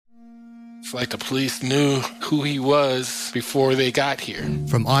It's like the police knew who he was before they got here.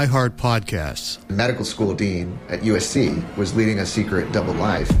 From iHeart Podcasts. The medical school dean at USC was leading a secret double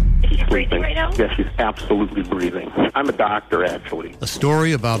life. Is she breathing right now? Yes, she's absolutely breathing. I'm a doctor, actually. A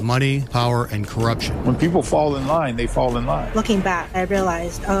story about money, power, and corruption. When people fall in line, they fall in line. Looking back, I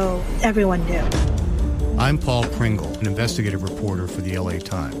realized, everyone knew. I'm Paul Pringle, an investigative reporter for the LA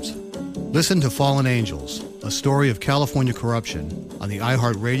Times. Listen to Fallen Angels, a story of California corruption on the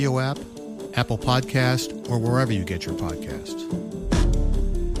iHeartRadio app, Apple Podcast, or wherever you get your podcasts.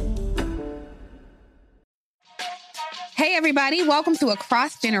 Hey, everybody. Welcome to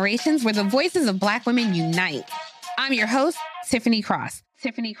Across Generations, where the voices of Black women unite. I'm your host, Tiffany Cross.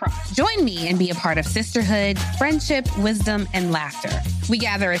 Join me and be a part of sisterhood, friendship, wisdom, and laughter. We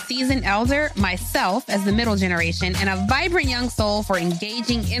gather a seasoned elder, myself as the middle generation, and a vibrant young soul for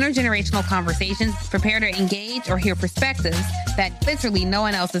engaging intergenerational conversations. Prepare to engage or hear perspectives that literally no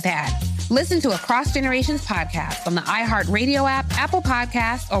one else has had. Listen to Across Generations podcast on the iHeartRadio app, Apple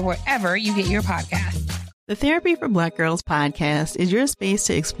Podcasts, or wherever you get your podcasts. The Therapy for Black Girls podcast is your space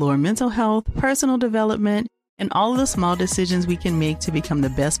to explore mental health, personal development, and all of the small decisions we can make to become the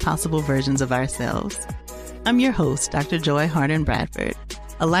best possible versions of ourselves. I'm your host, Dr. Joy Harden Bradford,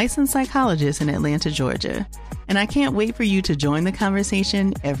 a licensed psychologist in Atlanta, Georgia, and I can't wait for you to join the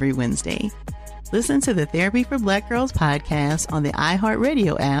conversation every Wednesday. Listen to the Therapy for Black Girls podcast on the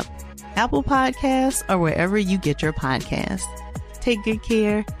iHeartRadio app, Apple Podcasts, or wherever you get your podcasts. Take good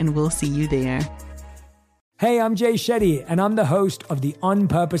care, and we'll see you there. Hey, I'm Jay Shetty, and I'm the host of the On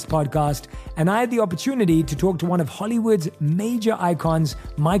Purpose podcast, and I had the opportunity to talk to one of Hollywood's major icons,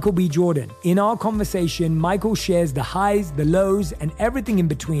 Michael B. Jordan. In our conversation, Michael shares the highs, the lows, and everything in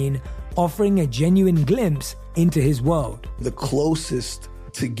between, offering a genuine glimpse into his world. The closest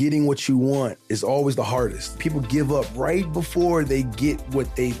to getting what you want is always the hardest. People give up right before they get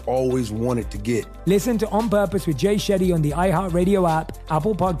what they've always wanted to get. Listen to On Purpose with Jay Shetty on the iHeartRadio app,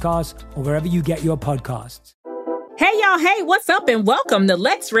 Apple Podcasts, or wherever you get your podcasts. Hey, y'all. Hey, what's up? And welcome to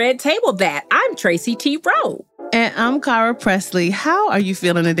Let's Red Table That. I'm Tracy T. Rowe. And I'm Cara Presley. How are you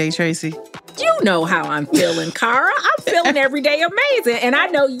feeling today, Tracy? You know how I'm feeling, Cara. I'm feeling every day amazing, and I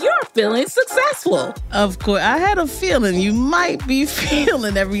know you're feeling successful. Of course. I had a feeling you might be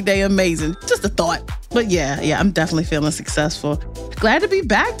feeling every day amazing. Just a thought. But yeah, I'm definitely feeling successful. Glad to be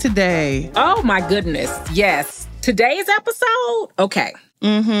back today. Oh, my goodness. Yes. Today's episode? Okay.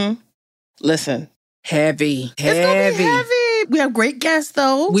 Listen. Heavy. It's gonna be heavy. We have great guests,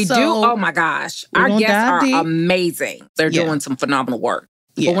 though. We do. Oh, my gosh. Our guests are deep. amazing. They're doing some phenomenal work.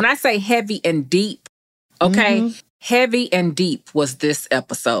 Yeah. But when I say heavy and deep, okay, heavy and deep was this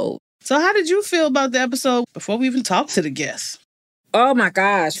episode. So how did you feel about the episode before we even talked to the guests? Oh, my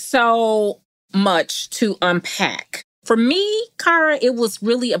gosh. So much to unpack. For me, Cara, it was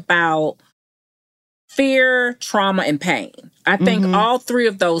really about fear, trauma, and pain. I think all three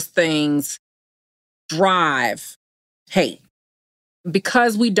of those things drive hate.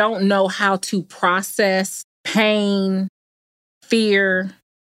 Because we don't know how to process pain, fear,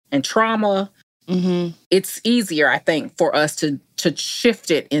 and trauma, it's easier, I think, for us to shift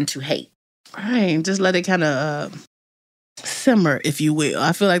it into hate. Right. Just let it kind of simmer, if you will.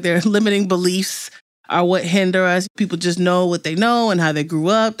 I feel like their limiting beliefs are what hinder us. People just know what they know and how they grew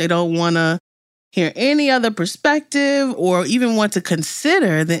up. They don't want to hear any other perspective or even want to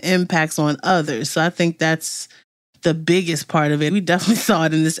consider the impacts on others. So I think that's the biggest part of it. We definitely saw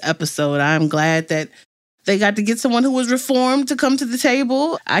it in this episode. I'm glad that they got to get someone who was reformed to come to the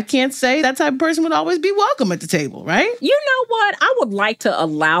table. I can't say that type of person would always be welcome at the table, right? You know what? I would like to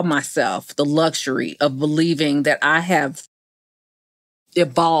allow myself the luxury of believing that I have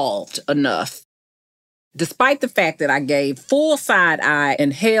evolved enough, despite the fact that I gave full side eye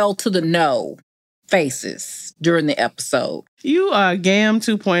and hell to the no faces during the episode. You are GAM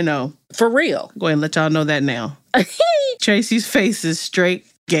 2.0. For real. Go ahead and let y'all know that now. Tracy's face is straight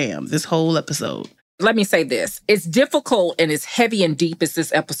GAM this whole episode. Let me say this. It's difficult and as heavy and deep as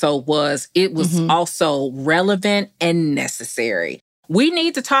this episode was, it was also relevant and necessary. We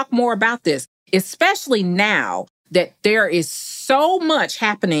need to talk more about this, especially now that there is so much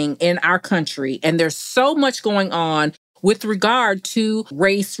happening in our country and there's so much going on with regard to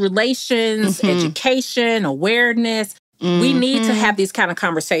race relations, education, awareness. We need to have these kind of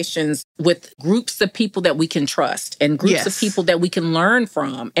conversations with groups of people that we can trust and groups of people that we can learn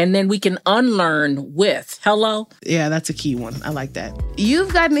from and then we can unlearn with. Hello? Yeah, that's a key one. I like that.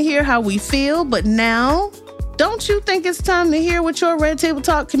 You've gotten to hear how we feel, but now, don't you think it's time to hear what your Red Table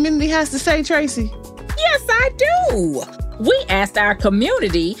Talk community has to say, Tracy? Yes, I do. We asked our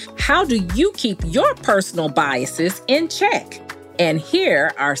community, how do you keep your personal biases in check? And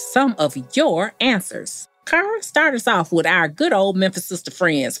here are some of your answers. Cara, start us off with our good old Memphis Sister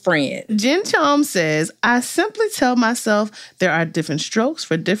Friends friend. Jen Chom says, I simply tell myself there are different strokes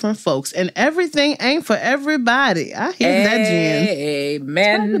for different folks and everything ain't for everybody. I hear that, Jen.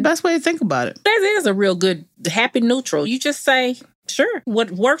 Amen. That's the best way to think about it. That is a real good, happy neutral. You just say, sure,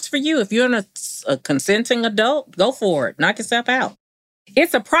 what works for you. If you're a consenting adult, go for it. Knock yourself out.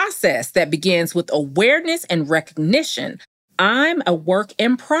 It's a process that begins with awareness and recognition. I'm a work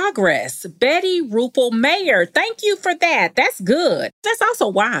in progress. Betty Rupel Mayer, thank you for that. That's good. That's also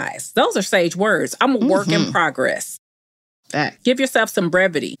wise. Those are sage words. I'm a work in progress. Give yourself some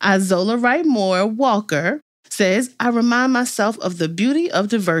brevity. Izola Wright Moore Walker says, I remind myself of the beauty of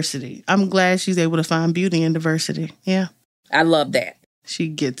diversity. I'm glad she's able to find beauty in diversity. Yeah. I love that. She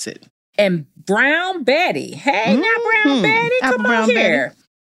gets it. And Brown Betty. Hey, now Brown Betty, come on here.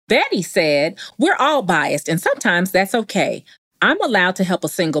 Betty said, we're all biased, and sometimes that's okay. I'm allowed to help a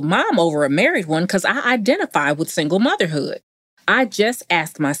single mom over a married one because I identify with single motherhood. I just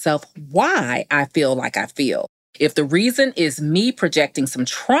ask myself why I feel like I feel. If the reason is me projecting some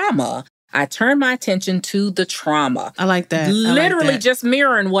trauma, I turn my attention to the trauma. I like that. Literally just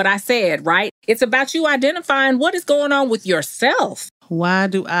mirroring what I said, right? It's about you identifying what is going on with yourself. Why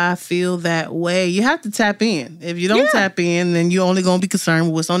do I feel that way? You have to tap in. If you don't tap in, then you're only going to be concerned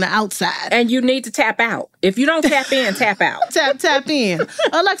with what's on the outside. And you need to tap out. If you don't tap in, tap out. Tap in.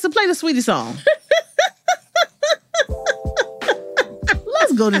 Alexa, play the Sweetie song.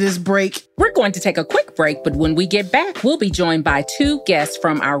 Let's go to this break. We're going to take a quick break, but when we get back, we'll be joined by 2 guests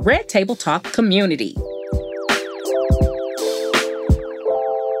from our Red Table Talk community.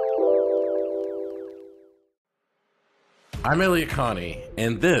 I'm Elliot Connie,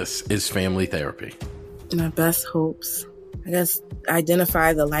 and this is Family Therapy. My best hopes, I guess,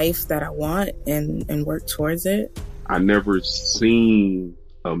 identify the life that I want and work towards it. I never seen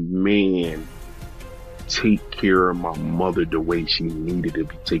a man take care of my mother the way she needed to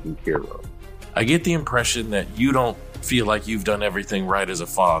be taken care of. I get the impression that you don't feel like you've done everything right as a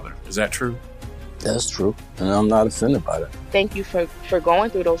father. Is that true? That's true, and I'm not offended by that. Thank you for going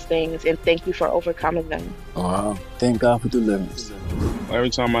through those things, and thank you for overcoming them. Wow. Thank God for deliverance.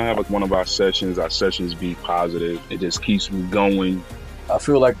 Every time I have one of our sessions be positive. It just keeps me going. I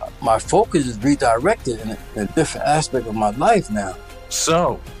feel like my focus is redirected in a different aspect of my life now.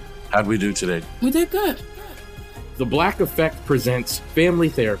 So, how'd we do today? We did good. The Black Effect presents Family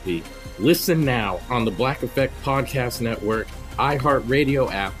Therapy. Listen now on the Black Effect Podcast Network,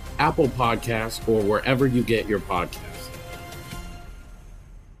 iHeartRadio app, Apple Podcasts, or wherever you get your podcasts.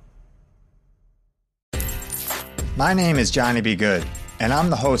 My name is Johnny B. Good, and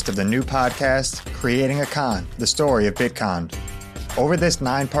I'm the host of the new podcast, Creating a Con, the story of Bitcon. Over this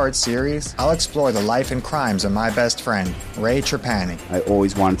 9-part series, I'll explore the life and crimes of my best friend, Ray Trapani. I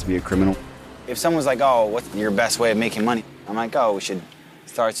always wanted to be a criminal. If someone's like, oh, what's your best way of making money? I'm like, oh, we should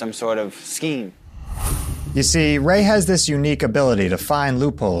start some sort of scheme. You see, Ray has this unique ability to find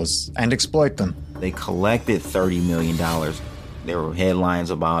loopholes and exploit them. They collected $30 million. There were headlines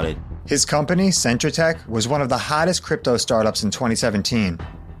about it. His company, Centratech, was one of the hottest crypto startups in 2017.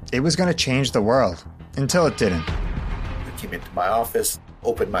 It was going to change the world, until it didn't. I came into my office,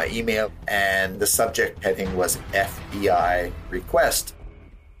 opened my email, and the subject heading was FBI request.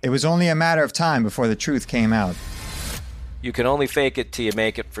 It was only a matter of time before the truth came out. You can only fake it till you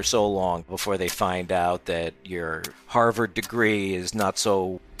make it for so long before they find out that your Harvard degree is not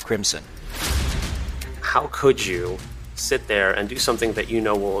so crimson. How could you sit there and do something that you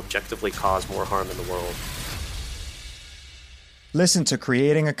know will objectively cause more harm in the world? Listen to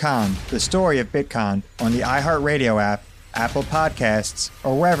Creating a Con, the story of Bitcon, on the iHeartRadio app, Apple Podcasts,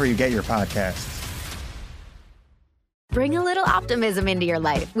 or wherever you get your podcasts. Bring a little optimism into your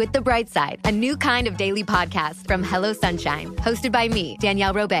life with The Bright Side, a new kind of daily podcast from Hello Sunshine, hosted by me,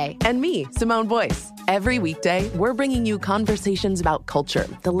 Danielle Robay. And me, Simone Boyce. Every weekday, we're bringing you conversations about culture,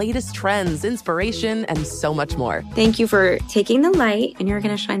 the latest trends, inspiration, and so much more. Thank you for taking the light, and you're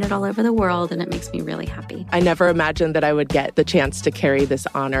going to shine it all over the world, and it makes me really happy. I never imagined that I would get the chance to carry this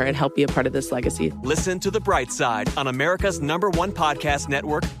honor and help be a part of this legacy. Listen to The Bright Side on America's #1 podcast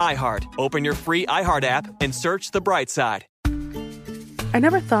network, iHeart. Open your free iHeart app and search The Bright Side. I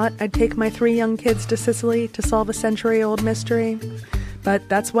never thought I'd take my 3 young kids to Sicily to solve a century-old mystery. But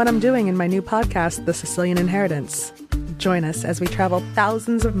that's what I'm doing in my new podcast, The Sicilian Inheritance. Join us as we travel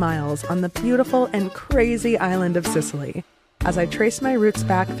thousands of miles on the beautiful and crazy island of Sicily, as I trace my roots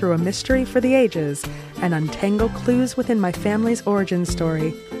back through a mystery for the ages and untangle clues within my family's origin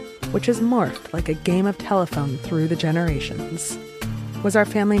story, which has morphed like a game of telephone through the generations. Was our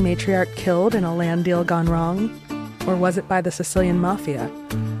family matriarch killed in a land deal gone wrong? Or was it by the Sicilian mafia?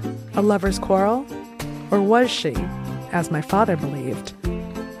 A lover's quarrel? Or was she, as my father believed,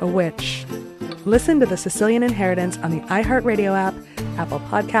 a witch? Listen to The Sicilian Inheritance on the iHeartRadio app, Apple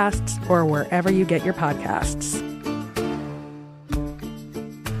Podcasts, or wherever you get your podcasts.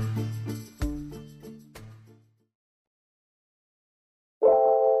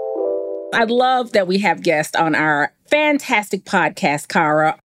 I love that we have guests on our fantastic podcast,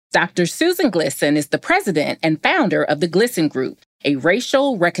 Cara. Dr. Susan Glisson is the president and founder of the Glisson Group, a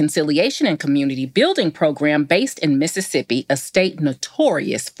racial reconciliation and community building program based in Mississippi, a state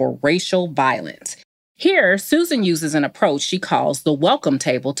notorious for racial violence. Here, Susan uses an approach she calls the welcome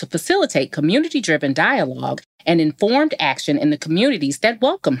table to facilitate community-driven dialogue and informed action in the communities that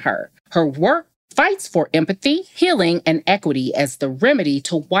welcome her. Her work fights for empathy, healing, and equity as the remedy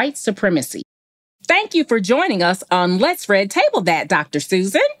to white supremacy. Thank you for joining us on Let's Red Table That, Dr.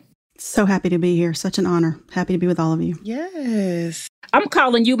 Susan. So happy to be here. Such an honor. Happy to be with all of you. Yes. I'm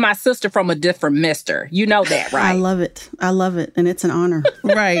calling you my sister from a different mister. You know that, right? I love it. I love it. And it's an honor.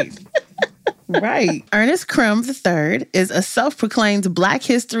 Right. Right. Ernest Krim III is a self-proclaimed Black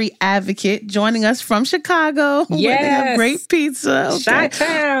history advocate joining us from Chicago. Yes. Where they have great pizza. Okay.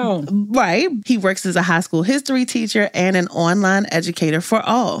 Chi-town. Right. He works as a high school history teacher and an online educator for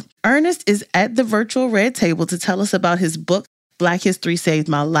all. Ernest is at the virtual Red Table to tell us about his book, Black History Saved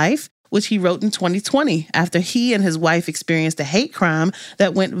My Life, which he wrote in 2020 after he and his wife experienced a hate crime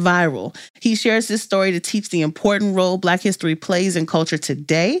that went viral. He shares his story to teach the important role Black history plays in culture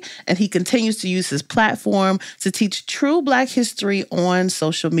today, and he continues to use his platform to teach true Black history on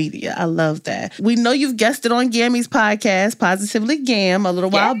social media. I love that. We know you've guested on Gammy's podcast, Positively Gam, a little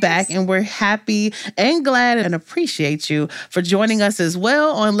while back, and we're happy and glad and appreciate you for joining us as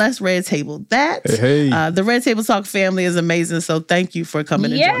well on Let's Red Table That. Hey. The Red Table Talk family is amazing, so thank you for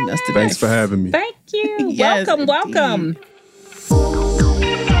coming and joining us today. Thanks for having me. Thank you. Yes, welcome.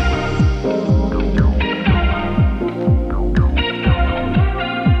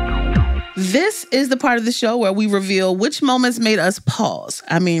 This is the part of the show where we reveal which moments made us pause.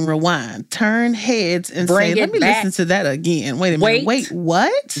 I mean, rewind, turn heads, and Bring say, let me back. listen to that again. Wait a minute. Wait,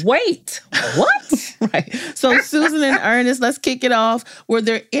 what? Wait, what? Right. So, Susan and Ernest, let's kick it off. Were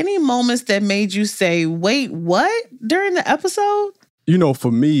there any moments that made you say, wait, what? During the episode? You know,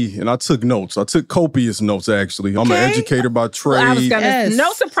 for me, and I took notes. I took copious notes, actually. I'm an educator by trade. I was gonna,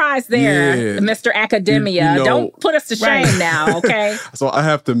 no surprise there, Yeah. Mr. Academia. You know, Don't put us to shame now, okay? So I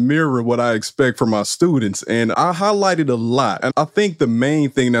have to mirror what I expect from my students. And I highlighted a lot. And I think the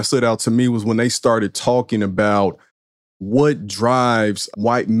main thing that stood out to me was when they started talking about what drives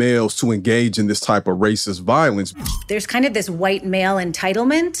white males to engage in this type of racist violence. There's kind of this white male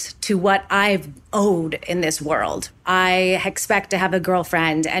entitlement to what I've owed in this world. I expect to have a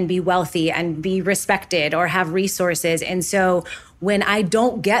girlfriend and be wealthy and be respected or have resources. And so when I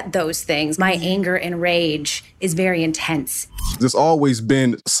don't get those things, my anger and rage is very intense. There's always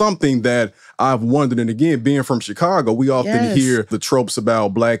been something that I've wondered, and again, being from Chicago, we often hear the tropes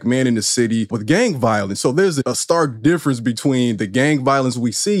about Black men in the city with gang violence. So there's a stark difference between the gang violence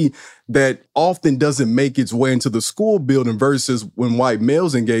we see that often doesn't make its way into the school building versus when white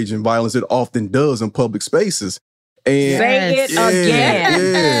males engage in violence, it often does in public spaces. And Say it again.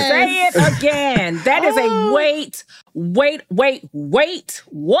 Say it again. That is a wait,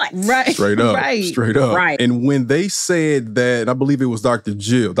 what? Right. Straight up. Right. Straight up. Right. And when they said that, I believe it was Dr.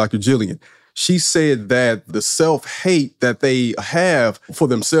 Jillian, she said that the self-hate that they have for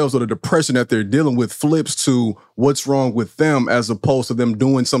themselves or the depression that they're dealing with flips to what's wrong with them as opposed to them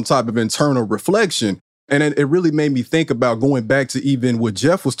doing some type of internal reflection. And it really made me think about going back to even what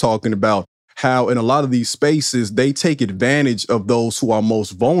Jeff was talking about, how in a lot of these spaces, they take advantage of those who are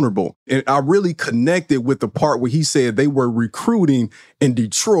most vulnerable. And I really connected with the part where he said they were recruiting in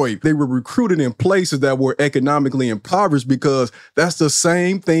Detroit. They were recruited in places that were economically impoverished because that's the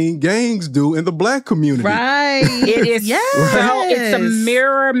same thing gangs do in the Black community. Right. It is so, it's a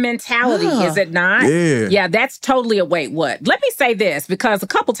mirror mentality, is it not? Yeah. Yeah, that's totally a wait, what? Let me say this, because a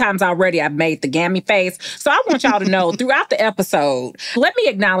couple times already I've made the Gammy face. So I want y'all to know throughout the episode, let me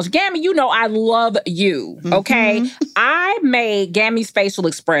acknowledge, Gammy, you know I love you, okay? I made Gammy's facial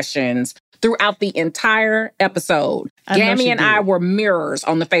expressions throughout the entire episode. Gammy and I were mirrors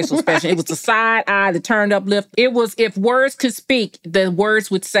on the facial expression. It was the side eye, the turned up lip. It was, if words could speak, the words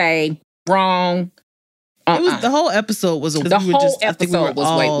would say wrong. It was the whole episode was the whole episode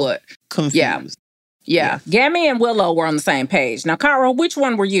was wait what? Confused. Yeah. Gammy and Willow were on the same page. Now, Cara, which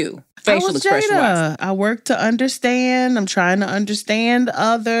one were you? Facial expression wise. I work to understand. I'm trying to understand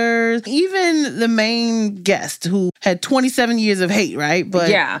others. Even the main guest who had 27 years of hate, right? But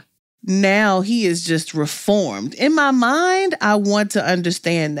yeah. now he is just reformed. In my mind, I want to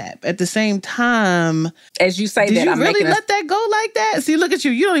understand that. At the same time, as you say, did that you I'm really let that go like that? See, look at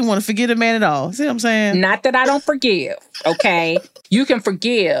you. You don't even want to forgive a man at all. See what I'm saying? Not that I don't forgive, okay? You can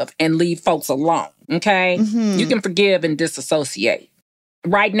forgive and leave folks alone, okay? Mm-hmm. You can forgive and disassociate.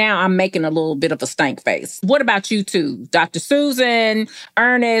 Right now, I'm making a little bit of a stank face. What about you two? Dr. Susan,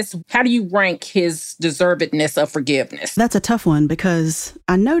 Ernest, how do you rank his deservedness of forgiveness? That's a tough one because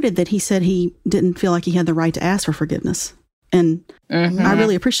I noted that he said he didn't feel like he had the right to ask for forgiveness. And I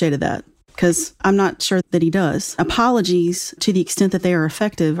really appreciated that because I'm not sure that he does. Apologies, to the extent that they are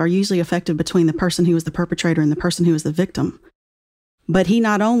effective, are usually effective between the person who was the perpetrator and the person who was the victim. But he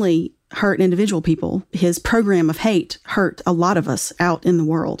not only hurt individual people, his program of hate hurt a lot of us out in the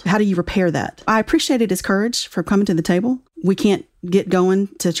world. How do you repair that? I appreciated his courage for coming to the table. We can't get going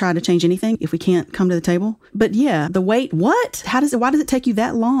to try to change anything if we can't come to the table. But yeah, the wait, what? Why does it take you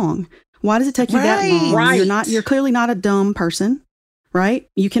that long? Why does it take you that long? Right. You're clearly not a dumb person, right?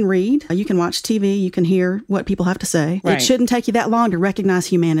 You can read, you can watch TV, you can hear what people have to say. Right. It shouldn't take you that long to recognize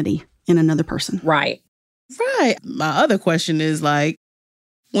humanity in another person. Right. Right. My other question is like,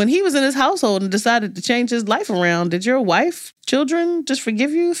 when he was in his household and decided to change his life around, did your wife, children just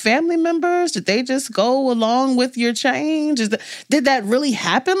forgive you? Family members? Did they just go along with your change? Did that really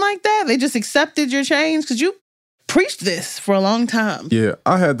happen like that? They just accepted your change? Because you preached this for a long time. Yeah,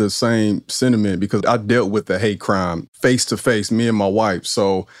 I had the same sentiment because I dealt with the hate crime face to face, me and my wife.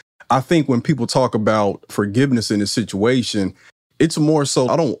 So I think when people talk about forgiveness in a situation, it's more so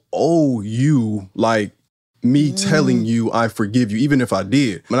I don't owe you like me telling you I forgive you, even if I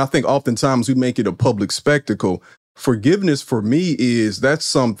did. And I think oftentimes we make it a public spectacle. Forgiveness for me that's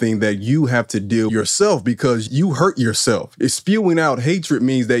something that you have to deal yourself because you hurt yourself. Spewing out hatred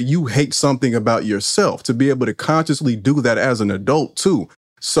means that you hate something about yourself. To be able to consciously do that as an adult too.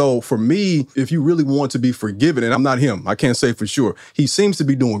 So for me, if you really want to be forgiven, and I'm not him, I can't say for sure, he seems to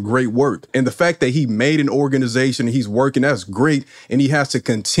be doing great work. And the fact that he made an organization, he's working, that's great. And he has to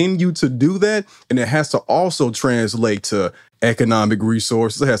continue to do that. And it has to also translate to economic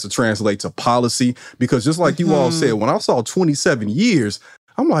resources. It has to translate to policy. Because just like you all said, when I saw 27 years,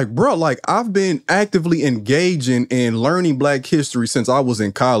 I'm like, bro, like I've been actively engaging in learning Black history since I was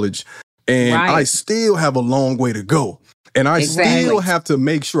in college. And I still have a long way to go. And I still have to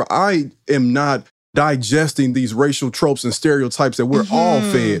make sure I am not digesting these racial tropes and stereotypes that we're all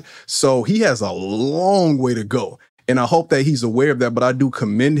fed. So he has a long way to go. And I hope that he's aware of that. But I do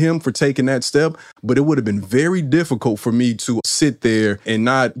commend him for taking that step. But it would have been very difficult for me to sit there and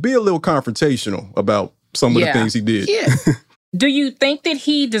not be a little confrontational about some of the things he did. Yeah. Do you think that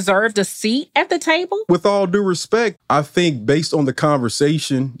he deserved a seat at the table? With all due respect, I think based on the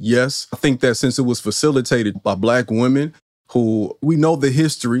conversation, yes. I think that since it was facilitated by Black women who we know the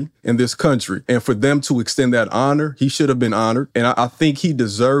history in this country, and for them to extend that honor, he should have been honored. And I think he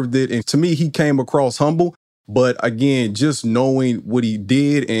deserved it. And to me, he came across humble. But again, just knowing what he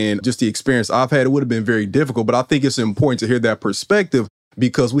did and just the experience I've had, it would have been very difficult. But I think it's important to hear that perspective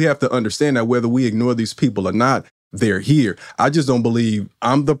because we have to understand that whether we ignore these people or not, they're here. I just don't believe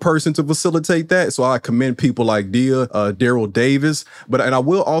I'm the person to facilitate that. So I commend people like Dia, Daryl Davis. And I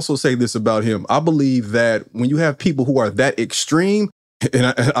will also say this about him. I believe that when you have people who are that extreme, and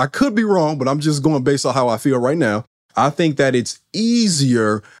I could be wrong, but I'm just going based on how I feel right now. I think that it's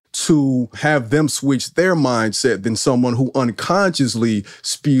easier to have them switch their mindset than someone who unconsciously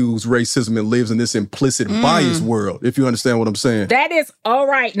spews racism and lives in this implicit bias world, if you understand what I'm saying. That is all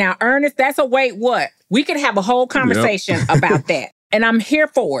right. Now, Ernest, that's a wait, what? We could have a whole conversation about that. And I'm here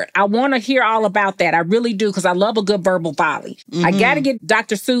for it. I want to hear all about that. I really do, because I love a good verbal volley. I got to get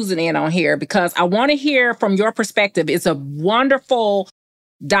Dr. Susan in on here because I want to hear from your perspective. It's a wonderful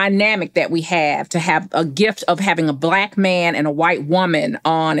dynamic that we have to have a gift of having a Black man and a white woman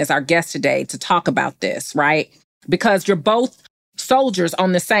on as our guest today to talk about this, right? Because you're both soldiers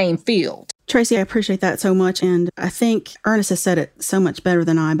on the same field. Tracy, I appreciate that so much. And I think Ernest has said it so much better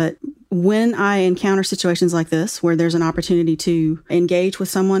than I, but when I encounter situations like this, where there's an opportunity to engage with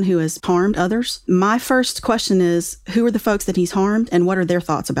someone who has harmed others, my first question is, who are the folks that he's harmed and what are their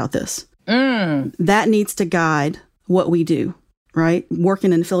thoughts about this? That needs to guide what we do. Right?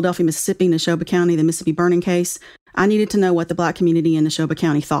 Working in Philadelphia, Mississippi, Neshoba County, the Mississippi burning case, I needed to know what the Black community in Neshoba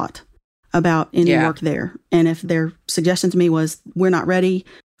County thought about any work there. And if their suggestion to me was, we're not ready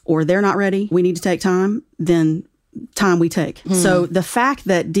or they're not ready, we need to take time, then time we take. So the fact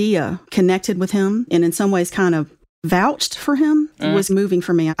that Dia connected with him and in some ways kind of vouched for him was moving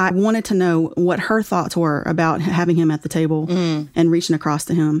for me. I wanted to know what her thoughts were about having him at the table and reaching across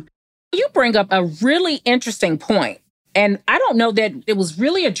to him. You bring up a really interesting point. And I don't know that it was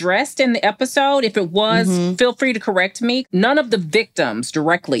really addressed in the episode. If it was, feel free to correct me. None of the victims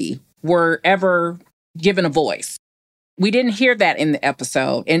directly were ever given a voice. We didn't hear that in the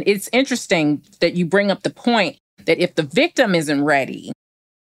episode. And it's interesting that you bring up the point that if the victim isn't ready,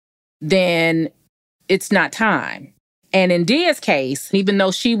 then it's not time. And in Dia's case, even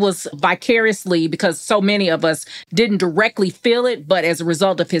though she was vicariously, because so many of us didn't directly feel it, but as a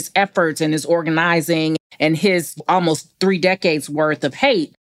result of his efforts and his organizing and his almost 3 decades worth of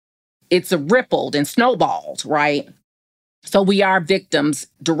hate, it's rippled and snowballed, right? So we are victims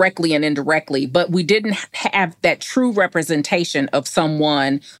directly and indirectly, but we didn't have that true representation of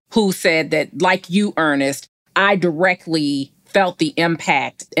someone who said that, like you, Ernest, I directly felt the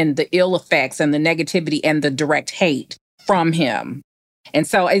impact and the ill effects and the negativity and the direct hate from him. And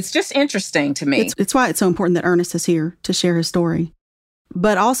so it's just interesting to me. It's why it's so important that Ernest is here to share his story.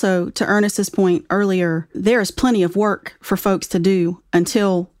 But also, to Ernest's point earlier, there is plenty of work for folks to do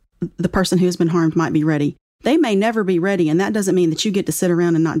until the person who's been harmed might be ready. They may never be ready, and that doesn't mean that you get to sit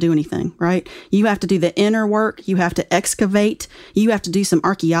around and not do anything, right? You have to do the inner work. You have to excavate. You have to do some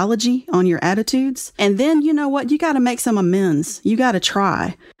archaeology on your attitudes. And then, you know what? You got to make some amends. You got to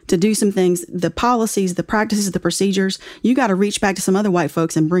try to do some things, the policies, the practices, the procedures. You got to reach back to some other white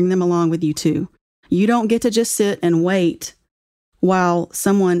folks and bring them along with you too. You don't get to just sit and wait while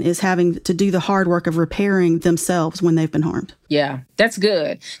someone is having to do the hard work of repairing themselves when they've been harmed. Yeah, that's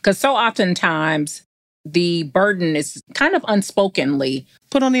good. Because so oftentimes the burden is kind of unspokenly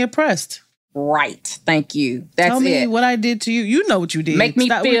put on the oppressed. Right. Thank you. That's Tell me it. what I did to you. You know what you did. Make me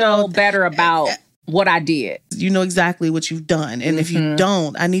feel better about what I did. You know exactly what you've done. And if you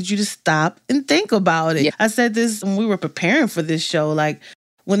don't, I need you to stop and think about it. Yeah. I said this when we were preparing for this show. Like,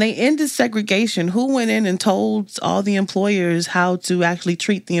 when they ended segregation, who went in and told all the employers how to actually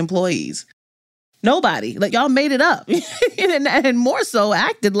treat the employees? Nobody. Like, y'all made it up. and more so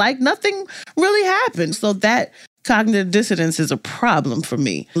acted like nothing really happened. So that cognitive dissonance is a problem for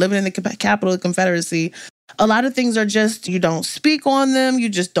me. Living in the capital of the Confederacy, a lot of things are just, you don't speak on them. You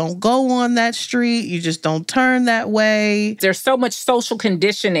just don't go on that street. You just don't turn that way. There's so much social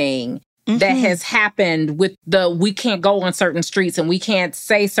conditioning that has happened with we can't go on certain streets and we can't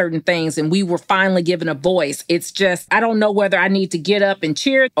say certain things, and we were finally given a voice. It's just, I don't know whether I need to get up and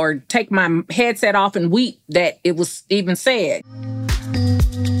cheer or take my headset off and weep that it was even said.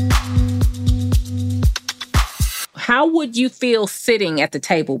 How would you feel sitting at the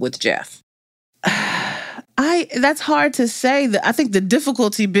table with Jeff? That's hard to say. I think the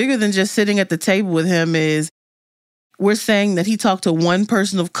difficulty bigger than just sitting at the table with him is we're saying that he talked to one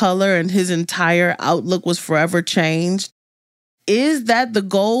person of color and his entire outlook was forever changed. Is that the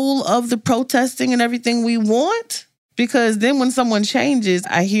goal of the protesting and everything we want? Because then when someone changes,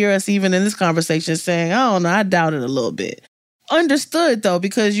 I hear us even in this conversation saying, I don't know, I doubt it a little bit. Understood, though,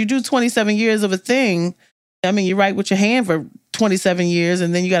 because you do 27 years of a thing. I mean, you write with your hand for 27 years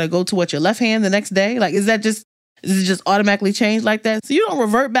and then you got to go to your left hand the next day? Like, is it just automatically change like that? So you don't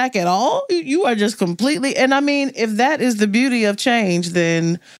revert back at all? You are just completely... And I mean, if that is the beauty of change,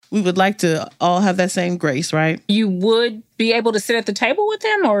 then we would like to all have that same grace, right? You would be able to sit at the table with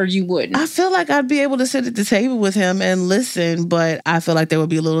him, or you wouldn't? I feel like I'd be able to sit at the table with him and listen, but I feel like there would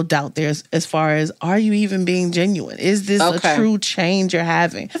be a little doubt there as far as, are you even being genuine? Is this a true change you're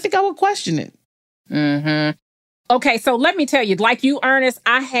having? I think I would question it. Okay, so let me tell you, like you, Ernest,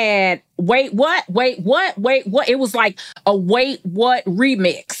 I had wait, what? It was like a wait, what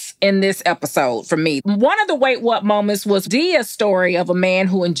remix in this episode for me. One of the wait, what moments was Dia's story of a man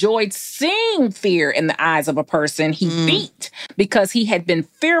who enjoyed seeing fear in the eyes of a person he beat because he had been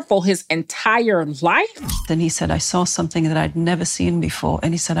fearful his entire life. Then he said, I saw something that I'd never seen before.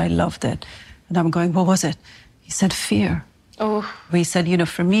 And he said, I loved it. And I'm going, what was it? He said, fear. Oh. He said,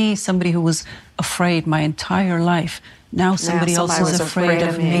 for me, somebody who was afraid my entire life, now somebody else is afraid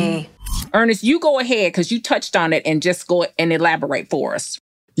of me. Ernest, you go ahead because you touched on it and just go and elaborate for us.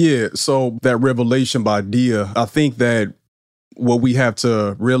 Yeah, so that revelation by Dia, I think that what we have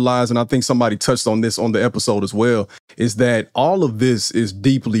to realize, and I think somebody touched on this on the episode as well, is that all of this is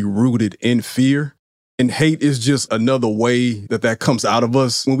deeply rooted in fear. And hate is just another way that comes out of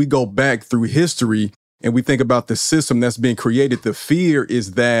us. When we go back through history, and we think about the system that's being created, the fear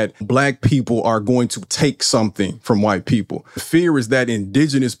is that Black people are going to take something from white people. The fear is that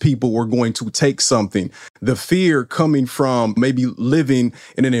indigenous people were going to take something. The fear coming from maybe living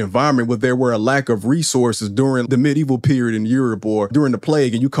in an environment where there were a lack of resources during the medieval period in Europe or during the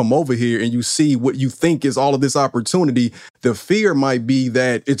plague, and you come over here and you see what you think is all of this opportunity. The fear might be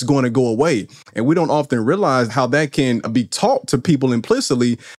that it's going to go away. And we don't often realize how that can be taught to people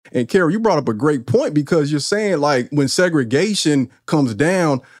implicitly. And Carol, you brought up a great point, because because you're saying like when segregation comes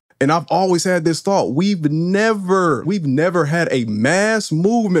down, and I've always had this thought, we've never had a mass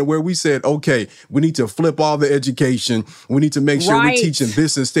movement where we said, okay, we need to flip all the education. We need to make sure we're teaching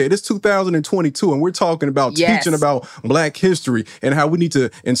this instead. It's 2022 and we're talking about teaching about Black history and how we need to,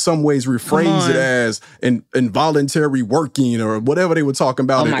 in some ways, rephrase it as involuntary working or whatever they were talking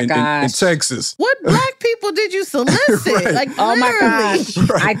about in Texas. What Black people did you solicit? Like, oh my gosh.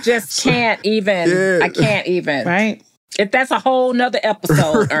 I just can't even. I can't even. Right. If that's a whole nother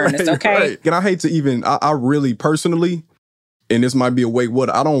episode, Ernest, okay? Right. And I hate to even, I really personally, and this might be a way,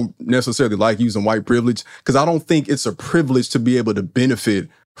 I don't necessarily like using white privilege because I don't think it's a privilege to be able to benefit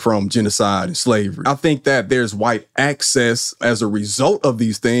from genocide and slavery. I think that there's white access as a result of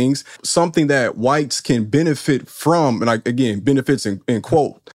these things, something that whites can benefit from, and again, benefits in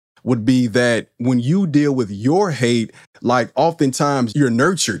quote, would be that when you deal with your hate, like oftentimes you're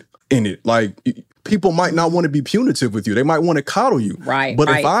nurtured in it. Like, people might not want to be punitive with you. They might want to coddle you. Right. But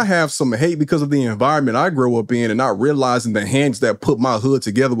if I have some hate because of the environment I grew up in and not realizing the hands that put my hood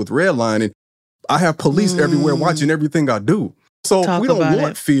together with redlining, I have police everywhere watching everything I do. So we don't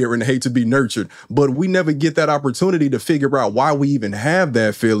want fear and hate to be nurtured, but we never get that opportunity to figure out why we even have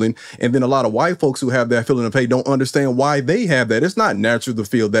that feeling. And then a lot of white folks who have that feeling of hate don't understand why they have that. It's not natural to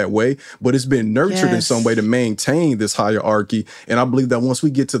feel that way, but it's been nurtured in some way to maintain this hierarchy. And I believe that once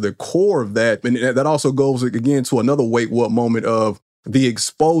we get to the core of that, and that also goes again to another wait what moment of the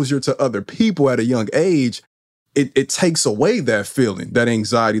exposure to other people at a young age, it takes away that feeling, that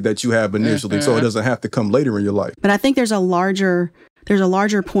anxiety that you have initially, so it doesn't have to come later in your life. But I think there's a larger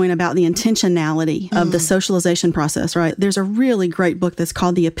point about the intentionality of the socialization process, right? There's a really great book that's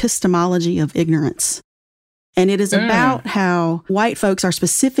called The Epistemology of Ignorance. And it is about how white folks are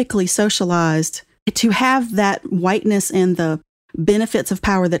specifically socialized to have that whiteness and the benefits of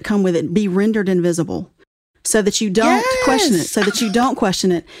power that come with it be rendered invisible. So that you don't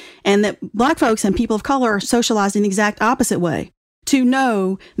question it, and that Black folks and people of color are socialized in the exact opposite way. To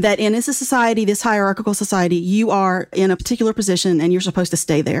know that in this society, this hierarchical society, you are in a particular position and you're supposed to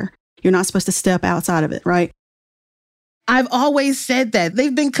stay there. You're not supposed to step outside of it, right? I've always said that.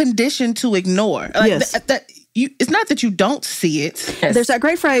 They've been conditioned to ignore. Yes. It's not that you don't see it. Yes. There's that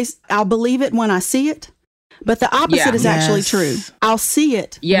great phrase, I'll believe it when I see it. But the opposite is actually true. I'll see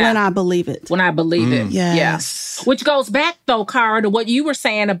it when I believe it. When I believe it. Yes. Yeah. Which goes back, though, Cara, to what you were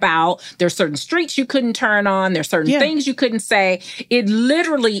saying about there's certain streets you couldn't turn on. There's certain things you couldn't say. It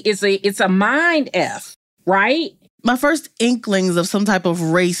literally is it's a mind F, right? My first inklings of some type of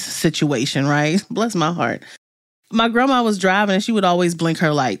race situation, right? Bless my heart. My grandma was driving and she would always blink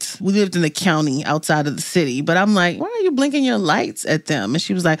her lights. We lived in the county outside of the city, but I'm like, why are you blinking your lights at them? And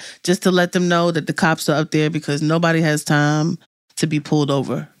she was like, just to let them know that the cops are up there because nobody has time to be pulled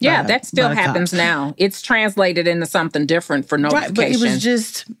over. Yeah, that still happens now. It's translated into something different for notification. Right, but it was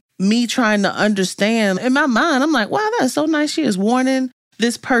just me trying to understand. In my mind, I'm like, wow, that's so nice. She is warning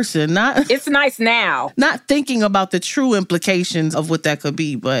this person. It's nice now. Not thinking about the true implications of what that could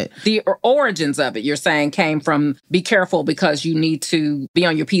be, but the origins of it, you're saying, came from be careful because you need to be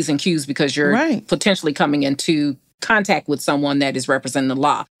on your P's and Q's because you're potentially coming into contact with someone that is representing the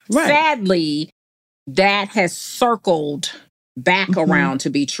law. Right. Sadly, that has circled back around to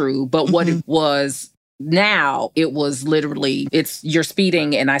be true, but what it was now, it was literally, it's you're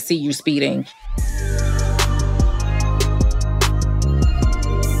speeding and I see you speeding.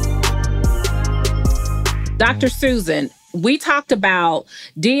 Dr. Susan, we talked about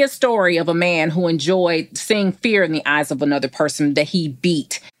Dia's story of a man who enjoyed seeing fear in the eyes of another person that he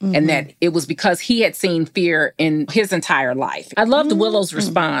beat, and that it was because he had seen fear in his entire life. I love the Willow's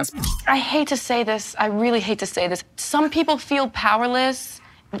response. I hate to say this. I really hate to say this. Some people feel powerless,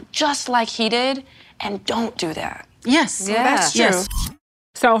 just like he did, and don't do that. Yes, that's true. Yes.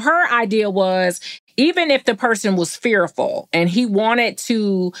 So her idea was, even if the person was fearful and he wanted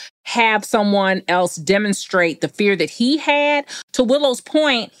to have someone else demonstrate the fear that he had, to Willow's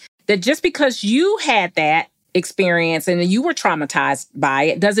point, that just because you had that experience and you were traumatized by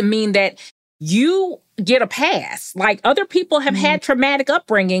it doesn't mean that you get a pass. Like, other people have had traumatic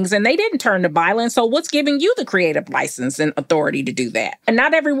upbringings and they didn't turn to violence. So what's giving you the creative license and authority to do that? And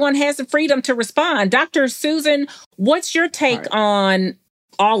not everyone has the freedom to respond. Dr. Susan, what's your take on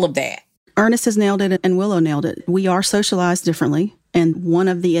all of that? Ernest has nailed it and Willow nailed it. We are socialized differently. And one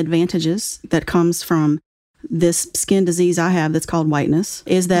of the advantages that comes from this skin disease I have that's called whiteness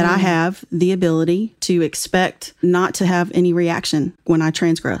is that I have the ability to expect not to have any reaction when I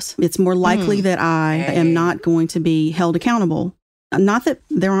transgress. It's more likely that I am not going to be held accountable. Not that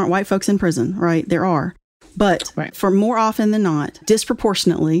there aren't white folks in prison, right? There are. But for more often than not,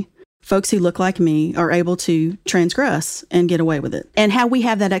 disproportionately, folks who look like me are able to transgress and get away with it, and how we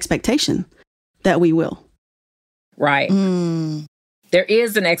have that expectation that we will. Right. There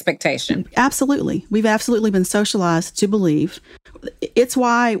is an expectation. Absolutely. We've absolutely been socialized to believe. It's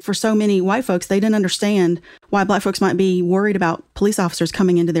why, for so many white folks, they didn't understand why Black folks might be worried about police officers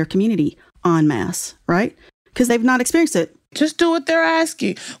coming into their community en masse, right? Because they've not experienced it. Just do what they're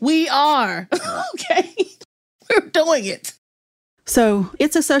asking. We are. Okay. We're doing it. So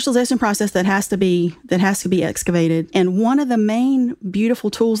it's a socialization process that has to be excavated. And one of the main beautiful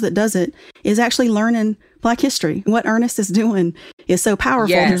tools that does it is actually learning Black history. What Ernest is doing is so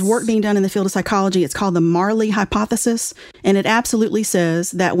powerful. Yes. There's work being done in the field of psychology. It's called the Marley hypothesis. And it absolutely says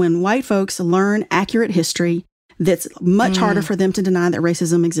that when white folks learn accurate history, that's much harder for them to deny that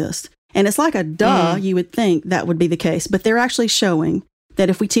racism exists. And it's like a duh, you would think that would be the case. But they're actually showing that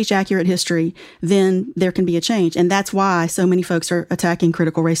if we teach accurate history, then there can be a change. And that's why so many folks are attacking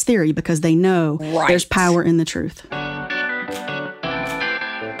critical race theory, because they know there's power in the truth.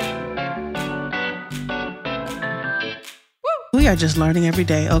 We are just learning every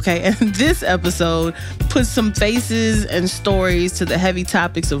day, okay? And this episode puts some faces and stories to the heavy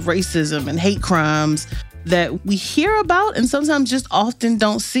topics of racism and hate crimes that we hear about and sometimes just often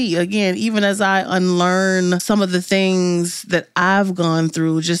don't see. Again, even as I unlearn some of the things that I've gone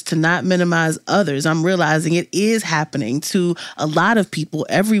through just to not minimize others, I'm realizing it is happening to a lot of people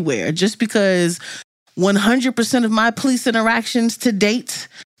everywhere. Just because 100% of my police interactions to date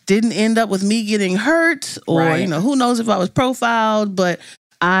didn't end up with me getting hurt or, who knows if I was profiled, but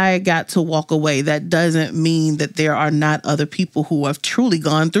I got to walk away. That doesn't mean that there are not other people who have truly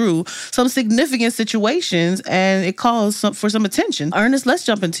gone through some significant situations and it calls for some attention. Ernest, let's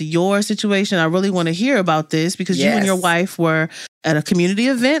jump into your situation. I really want to hear about this because you and your wife were at a community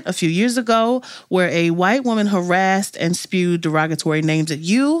event a few years ago where a white woman harassed and spewed derogatory names at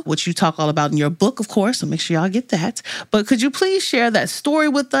you, which you talk all about in your book, of course, so make sure y'all get that. But could you please share that story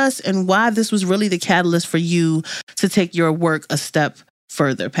with us and why this was really the catalyst for you to take your work a step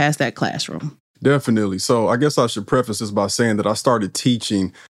further past that classroom? Definitely. So I guess I should preface this by saying that I started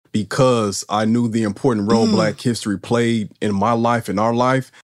teaching because I knew the important role Black history played in my life, in our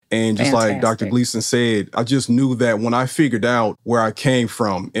life. And just like Dr. Gleason said, I just knew that when I figured out where I came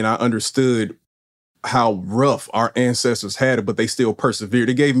from and I understood how rough our ancestors had it, but they still persevered.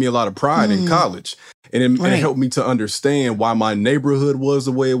 It gave me a lot of pride in college. And it helped me to understand why my neighborhood was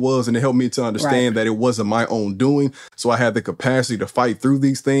the way it was. And it helped me to understand that it wasn't my own doing. So I had the capacity to fight through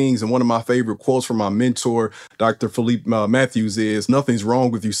these things. And one of my favorite quotes from my mentor, Dr. Philippe Matthews, is, "Nothing's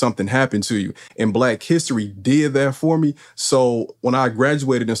wrong with you. Something happened to you." And Black history did that for me. So when I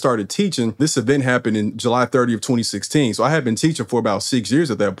graduated and started teaching, this event happened in July 30th of 2016. So I had been teaching for about 6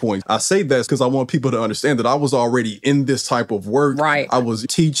 years at that point. I say that because I want people to understand that I was already in this type of work. I was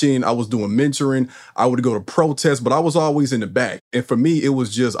teaching. I was doing mentoring. I would go to protests, but I was always in the back. And for me, it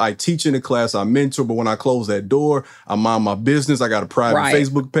was just, I teach in the class, I mentor, but when I close that door, I mind my business. I got a private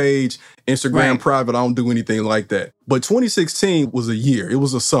Facebook page, Instagram private. I don't do anything like that. But 2016 was a year. It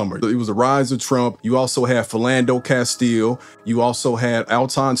was a summer. It was a rise of Trump. You also had Philando Castile. You also had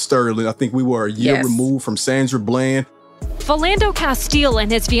Alton Sterling. I think we were a year removed from Sandra Bland. Philando Castile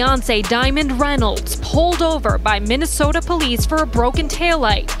and his fiancée Diamond Reynolds pulled over by Minnesota police for a broken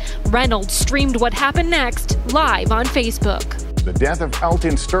taillight. Reynolds streamed what happened next live on Facebook. The death of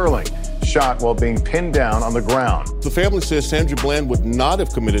Alton Sterling, shot while being pinned down on the ground. The family says Sandra Bland would not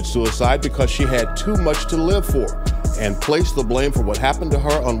have committed suicide because she had too much to live for, and placed the blame for what happened to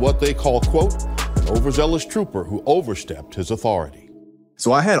her on what they call, quote, an overzealous trooper who overstepped his authority.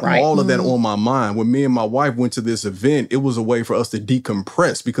 So I had all of that on my mind. When me and my wife went to this event, it was a way for us to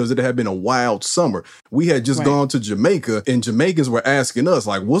decompress because it had been a wild summer. We had just gone to Jamaica, and Jamaicans were asking us,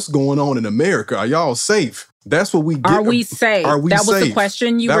 like, what's going on in America? Are y'all safe? That's what we get. Are we safe? That was the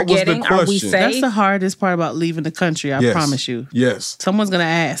question you were getting. Are we safe? That's the hardest part about leaving the country, I promise you. Yes. Someone's going to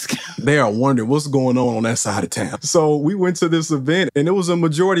ask. They are wondering what's going on that side of town. So we went to this event, and it was a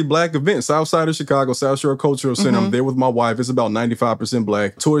majority Black event, South Side of Chicago, South Shore Cultural Center. I'm there with my wife. It's about 95%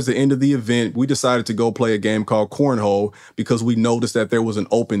 Black. Towards the end of the event, we decided to go play a game called Cornhole because we noticed that there was an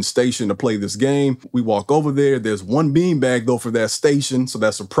open station to play this game. We walk over there. There's one beanbag, though, for that station, so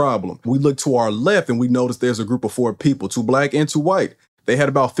that's a problem. We look to our left, and we notice there's a group of 4 people, 2 Black and 2 white. They had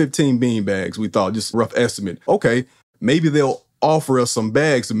about 15 bean bags, we thought, just a rough estimate. Okay, maybe they'll offer us some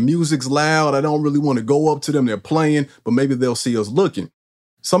bags. The music's loud. I don't really want to go up to them. They're playing, but maybe they'll see us looking.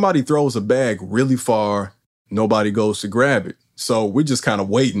 Somebody throws a bag really far. Nobody goes to grab it. So we're just kind of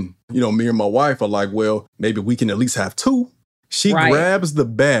waiting. You know, me and my wife are like, well, maybe we can at least have 2. She grabs the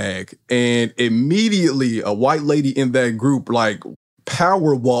bag, and immediately a white lady in that group, like,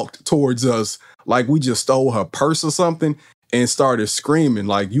 power walked towards us like we just stole her purse or something and started screaming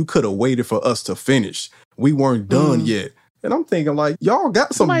like, you could have waited for us to finish. We weren't done yet. And I'm thinking like, y'all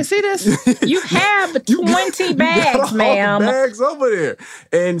got some. Somebody see this? You have 20 bags, ma'am. Bags over there.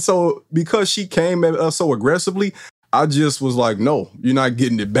 And so because she came at us so aggressively, I just was like, no, you're not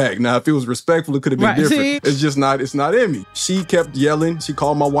getting it back. Now, if it was respectful, it could have been different. See? It's just not, it's not in me. She kept yelling. She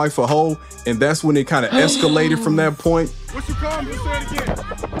called my wife a hoe. And that's when it kind of escalated from that point. What you call me? Say it again.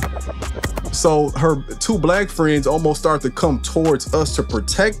 So her two black friends almost started to come towards us to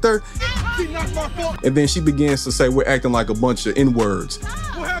protect her. And then she begins to say we're acting like a bunch of N-words.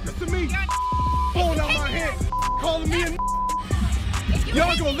 What happened to me? Blowing out my head. Calling me a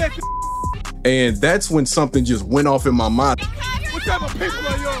y'all gonna let this. And that's when something just went off in my mind. What type of people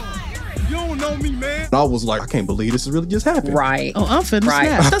are y'all? You don't know me, man. And I was like, I can't believe this really just happened. Right. Oh, I'm finna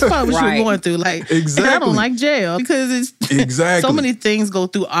snap. That's probably what you're going through. Like, exactly. And I don't like jail because it's exactly so many things go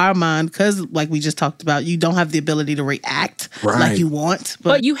through our mind because, like we just talked about, you don't have the ability to react like you want.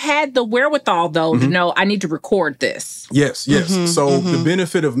 But you had the wherewithal, though, to know I need to record this. Yes. So the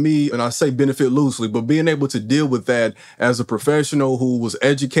benefit of me, and I say benefit loosely, but being able to deal with that as a professional who was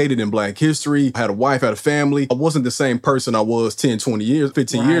educated in Black history, had a wife, had a family, I wasn't the same person I was 10, 20 years,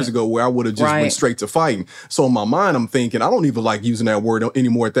 15 years ago where I would have just went straight to fighting. So in my mind, I'm thinking, I don't even like using that word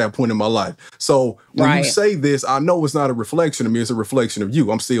anymore at that point in my life. So when you say this, I know it's not a reflection of me, it's a reflection of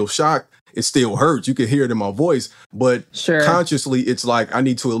you. I'm still shocked. It still hurts. You can hear it in my voice, but consciously, it's like, I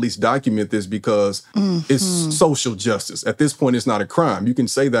need to at least document this because it's social justice. At this point, it's not a crime. You can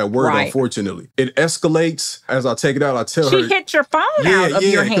say that word, unfortunately. It escalates. As I take it out, I tell her. She hit your phone out of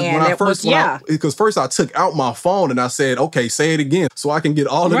your hand. Because first I took out my phone and I said, okay, say it again so I can get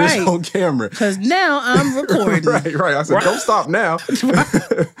all of this on camera. Because now I'm recording. Right. I said, don't stop now.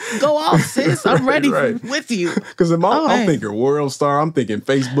 Go off, sis. I'm ready with you. Because I'm thinking World Star. I'm thinking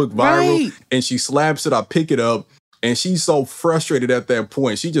Facebook viral. And she slaps it. I pick it up. And she's so frustrated at that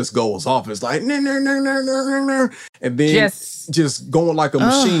point. She just goes off. It's like, and then just going like a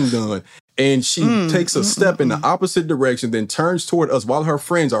machine gun. And she takes a step in the opposite direction, then turns toward us while her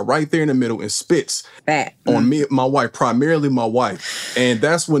friends are right there in the middle and spits on me, my wife, primarily my wife. And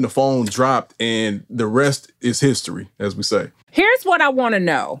that's when the phone dropped and the rest is history, as we say. Here's what I want to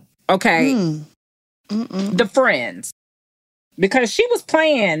know. Okay. The friends. Because she was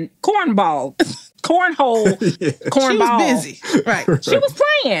playing cornhole. She was busy. Right. She was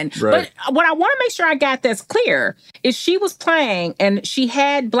playing. But what I want to make sure I got that's clear is she was playing and she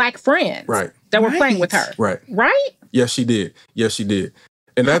had Black friends that were playing with her. Right? Yes, she did.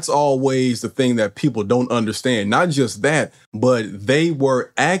 And that's always the thing that people don't understand. Not just that, but they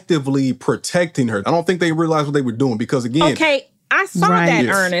were actively protecting her. I don't think they realized what they were doing because, again... Okay. I saw that,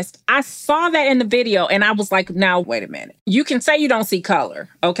 Ernest. I saw that in the video, and I was like, now, wait a minute. You can say you don't see color,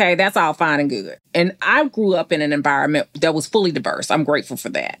 okay? That's all fine and good. And I grew up in an environment that was fully diverse. I'm grateful for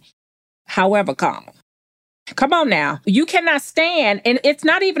that. However, come on now. You cannot stand, and it's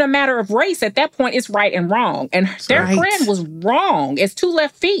not even a matter of race. At that point, it's right and wrong. And their friend was wrong. It's 2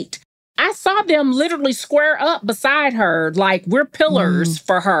 left feet. I saw them literally square up beside her like we're pillars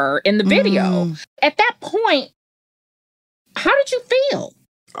for her in the video. At that point, how did you feel?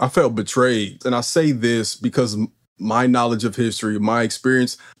 I felt betrayed. And I say this because my knowledge of history, my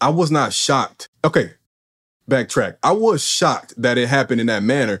experience, I was not shocked. Okay, backtrack. I was shocked that it happened in that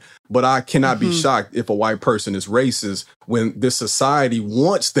manner, but I cannot be shocked if a white person is racist when this society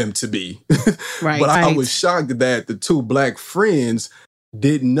wants them to be. But I was shocked that the 2 Black friends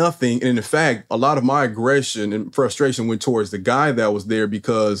did nothing. And in fact, a lot of my aggression and frustration went towards the guy that was there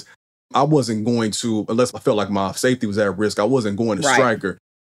because I wasn't going to, unless I felt like my safety was at risk, I wasn't going to strike her.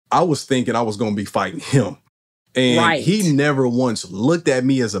 I was thinking I was going to be fighting him. And he never once looked at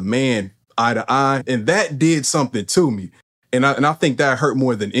me as a man eye to eye. And that did something to me. And I think that hurt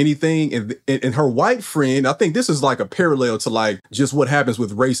more than anything. And her white friend, I think this is like a parallel to like just what happens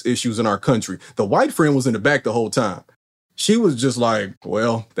with race issues in our country. The white friend was in the back the whole time. She was just like,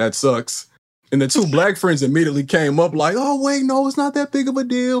 well, that sucks. And the 2 Black friends immediately came up like, oh, wait, no, it's not that big of a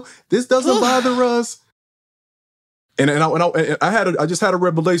deal. This doesn't bother us. And I just had a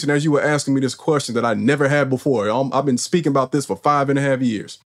revelation as you were asking me this question that I never had before. I've been speaking about this for 5.5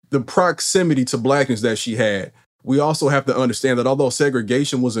 years. The proximity to Blackness that she had. We also have to understand that although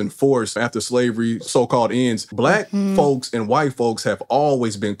segregation was enforced after slavery so-called ends, Black folks and white folks have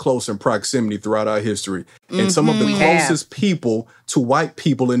always been close in proximity throughout our history. And some of the closest people to white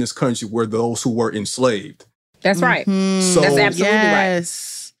people in this country were those who were enslaved. That's right. So, that's absolutely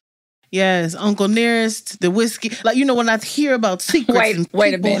right. Yes, Uncle Nearest, the whiskey. Like, you know, when I hear about secrets and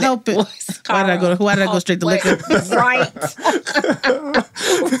wait a people minute. helping. Why did I go straight to liquor? Right.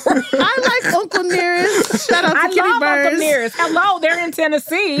 I like Uncle Nearest. Shout out to Kitty love Burns. Uncle Nearest. Hello, they're in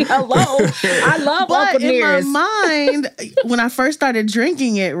Tennessee. Hello. I love But Uncle Nearest. in my mind, when I first started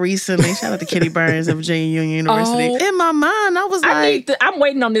drinking it recently, shout out to Kitty Burns at Virginia Union University. In my mind, I was I'm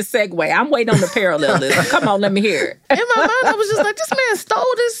waiting on this segue. I'm waiting on the parallelism. Come on, let me hear it. in my mind, I was just like, this man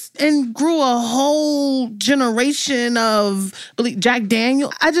stole this and grew a whole generation of Jack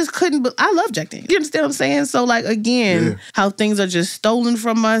Daniel. I just couldn't, I love Jack Daniel. You understand what I'm saying? So like, again, how things are just stolen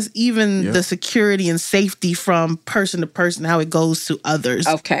from us, even the security and safety from person to person, how it goes to others.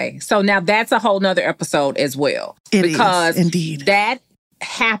 Okay. So now that's a whole nother episode as well. Because indeed. That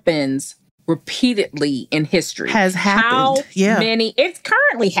happens repeatedly in history. Has happened. How many? It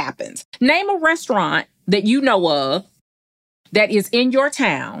currently happens. Name a restaurant that you know of that is in your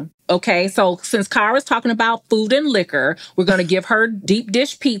town. Okay, so since Kara's talking about food and liquor, we're going to give her deep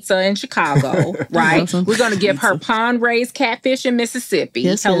dish pizza in Chicago, right? We're going to give her pond-raised catfish in Mississippi.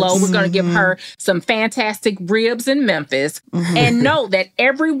 Hello, we're going to give her some fantastic ribs in Memphis. And know that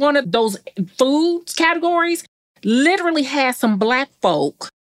every one of those food categories literally has some Black folk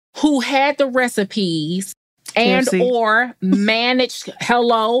who had the recipes and or managed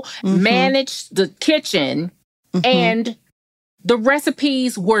managed the kitchen, and the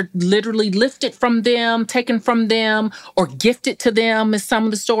recipes were literally lifted from them, taken from them, or gifted to them, as some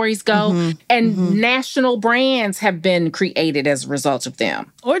of the stories go. And national brands have been created as a result of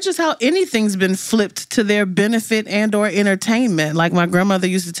them. Or just how anything's been flipped to their benefit and or entertainment. Like my grandmother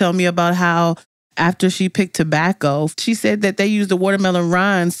used to tell me about how after she picked tobacco, she said that they used the watermelon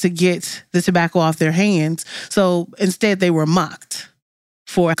rinds to get the tobacco off their hands. So instead they were mocked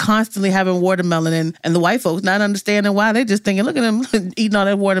for constantly having watermelon, and the white folks not understanding why. They just thinking, look at them eating all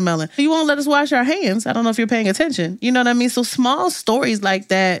that watermelon. You won't let us wash our hands. I don't know if you're paying attention. You know what I mean? So small stories like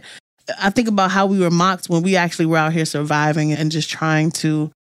that, I think about how we were mocked when we actually were out here surviving and just trying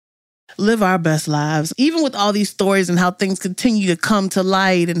to live our best lives. Even with all these stories and how things continue to come to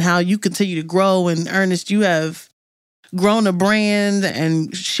light and how you continue to grow. And Ernest, you have grown a brand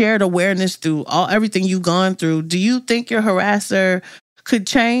and shared awareness through everything you've gone through. Do you think your harasser could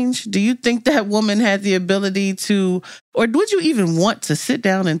change? Do you think that woman had the ability to, or would you even want to sit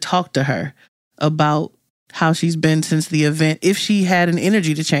down and talk to her about how she's been since the event? If she had an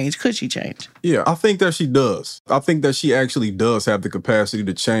energy to change, could she change? Yeah, I think that she does. I think that she actually does have the capacity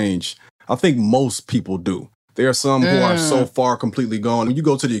to change. I think most people do. There are some who are so far completely gone. When you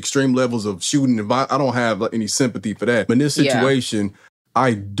go to the extreme levels of shooting, I don't have any sympathy for that. But in this situation,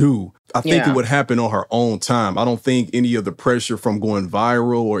 I do. I think it would happen on her own time. I don't think any of the pressure from going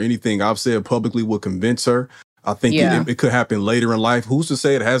viral or anything I've said publicly would convince her. I think it could happen later in life. Who's to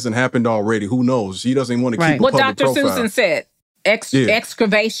say it hasn't happened already? Who knows? She doesn't even want to keep a public Dr. profile. Susan said,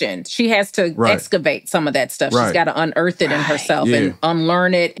 excavation. She has to excavate some of that stuff. She's got to unearth it in herself and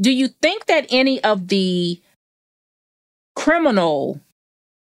unlearn it. Do you think that any of the criminal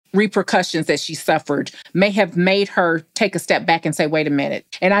repercussions that she suffered may have made her take a step back and say, wait a minute?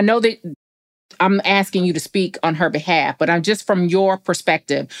 And I know that I'm asking you to speak on her behalf, but I'm just from your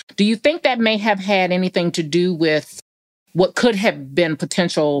perspective. Do you think that may have had anything to do with what could have been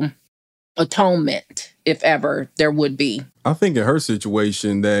potential atonement, if ever there would be? I think in her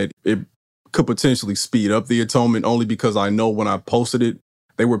situation that it could potentially speed up the atonement, only because I know when I posted it,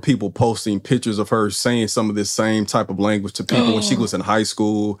 there were people posting pictures of her saying some of this same type of language to people when she was in high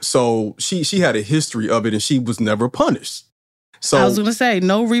school. So she had a history of it and she was never punished. So I was going to say,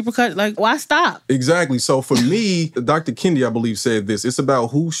 no repercussions. Like, why stop? Exactly. So for me, Dr. Kendi, I believe, said this. It's about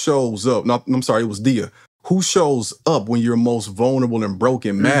who shows up. I'm sorry, it was Dia. Who shows up when you're most vulnerable and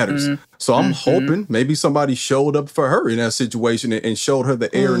broken matters. So I'm hoping maybe somebody showed up for her in that situation and showed her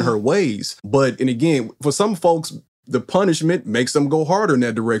the error in her ways. And again, for some folks, the punishment makes them go harder in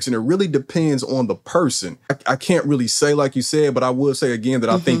that direction. It really depends on the person. I can't really say like you said, but I will say again that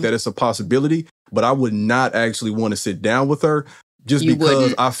I think that it's a possibility, but I would not actually want to sit down with her just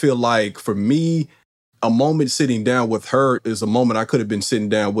because I feel like for me, a moment sitting down with her is a moment I could have been sitting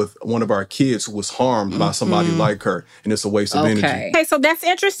down with one of our kids who was harmed by somebody like her. And it's a waste of energy. Okay, so that's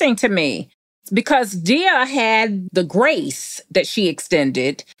interesting to me because Dia had the grace that she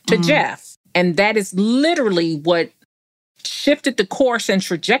extended to Jeff. And that is literally what shifted the course and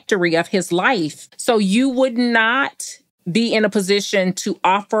trajectory of his life. So you would not be in a position to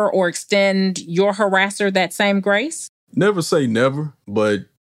offer or extend your harasser that same grace? Never say never, but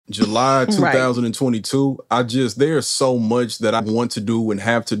July 2022, there's so much that I want to do and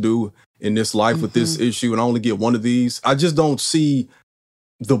have to do in this life with this issue, and I only get one of these. I just don't see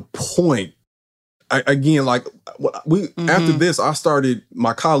the point. After this, I started,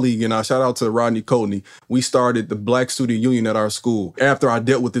 my colleague and I, shout out to Rodney Coatney, we started the Black Student Union at our school after I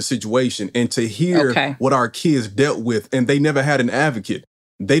dealt with this situation. And to hear what our kids dealt with, and they never had an advocate.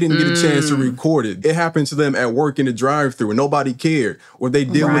 They didn't get a chance to record it. It happened to them at work in the drive-thru and nobody cared, or they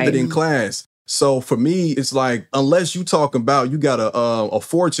deal with it in class. So for me, it's like, unless you talk about you got a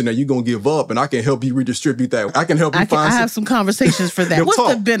fortune that you're going to give up and I can help you redistribute that. I can help you find I have some conversations for that. What's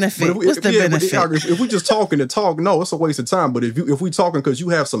the benefit? If we just talking to talk, no, it's a waste of time. But if we talking because you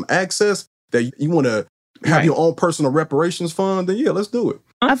have some access that you want to have your own personal reparations fund, then yeah, let's do it.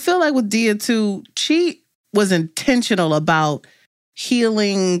 I feel like with Dia too, she was intentional about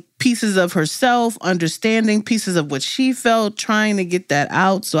healing pieces of herself, understanding pieces of what she felt, trying to get that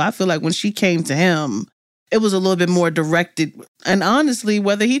out. So I feel like when she came to him, it was a little bit more directed. And honestly,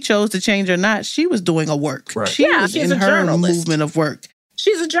 whether he chose to change or not, she was doing a work. Right. She was in her movement of work.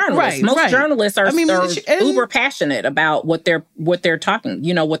 She's a journalist. Most journalists are, uber passionate about what they're talking,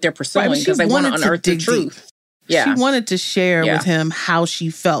 what they're pursuing, because they want to unearth the truth. Yeah. She wanted to share with him how she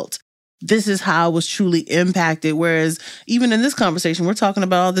felt. This is how I was truly impacted. Whereas even in this conversation, we're talking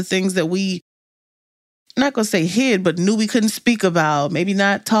about all the things that we, not going to say hid, but knew we couldn't speak about, maybe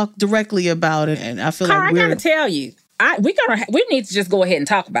not talk directly about it. And I feel like I got to tell you, we need to just go ahead and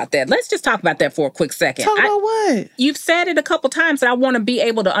talk about that. Let's just talk about that for a quick second. Talk about what? You've said it a couple times that I want to be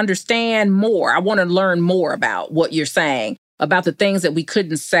able to understand more. I want to learn more about what you're saying, about the things that we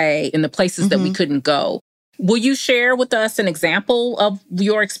couldn't say in the places that we couldn't go. Will you share with us an example of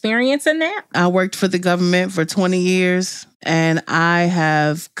your experience in that? I worked for the government for 20 years, and I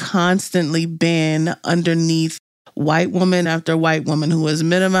have constantly been underneath white woman after white woman who has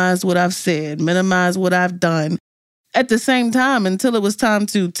minimized what I've said, minimized what I've done. At the same time, until it was time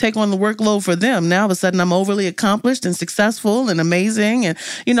to take on the workload for them, now all of a sudden I'm overly accomplished and successful and amazing. And,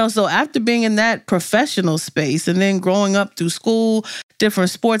 so after being in that professional space and then growing up through school,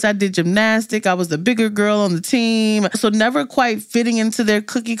 different sports, I did gymnastics. I was the bigger girl on the team. So never quite fitting into their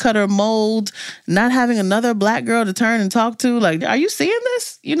cookie cutter mold, not having another Black girl to turn and talk to. Like, are you seeing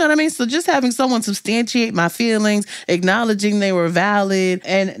this? You know what I mean? So just having someone substantiate my feelings, acknowledging they were valid.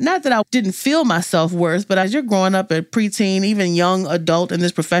 And not that I didn't feel my self-worth, but as you're growing up at preteen, even young adult in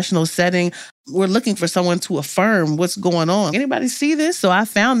this professional setting, we're looking for someone to affirm what's going on. Anybody see this? So I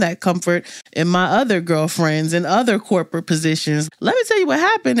found that comfort in my other girlfriends and other corporate positions. Let me tell you what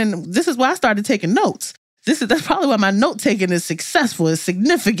happened. And this is why I started taking notes. That's probably why my note taking is successful, it's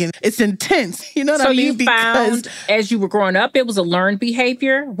significant, it's intense. You know what I mean? So you found as you were growing up, it was a learned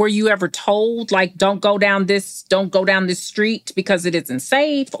behavior. Were you ever told, like, don't go down this street because it isn't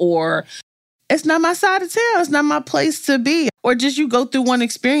safe, or it's not my side of town, it's not my place to be? Or just you go through one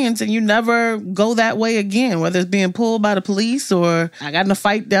experience and you never go that way again, whether it's being pulled by the police or I got in a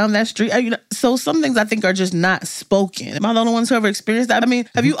fight down that street. So some things I think are just not spoken. Am I the only ones who ever experienced that? I mean,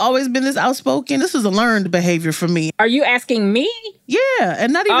 have you always been this outspoken? This is a learned behavior for me. Are you asking me? Yeah,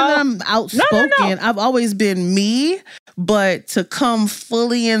 and not even that I'm outspoken. No. I've always been me, but to come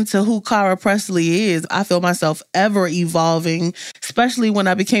fully into who Cara Pressley is, I feel myself ever evolving, especially when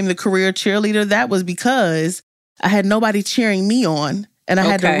I became the career cheerleader. That was because I had nobody cheering me on, and I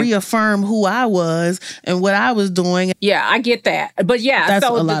had to reaffirm who I was and what I was doing. Yeah, I get that. But yeah,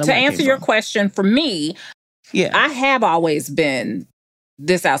 so to answer your question, for me, I have always been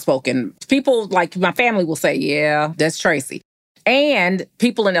this outspoken. People like my family will say, yeah, that's Tracy. And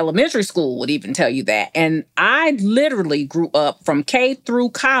people in elementary school would even tell you that. And I literally grew up from K through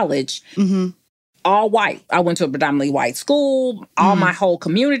college, all white. I went to a predominantly white school. All my whole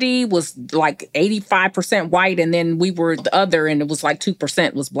community was like 85% white. And then we were the other, and it was like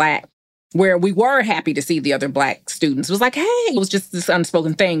 2% was Black, where we were happy to see the other Black students. It was like, hey, it was just this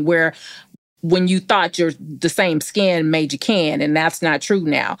unspoken thing where when you thought you're the same skin made you can, and that's not true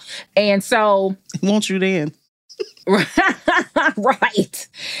now. And so... Won't you then? Right.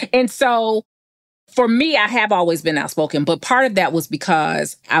 And so for me, I have always been outspoken, but part of that was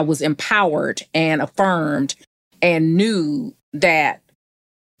because I was empowered and affirmed and knew that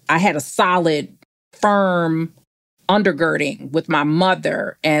I had a solid, firm undergirding with my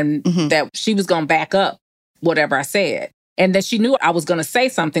mother, and that she was going to back up whatever I said. And that she knew I was going to say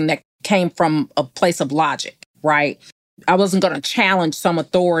something that came from a place of logic, right? I wasn't going to challenge some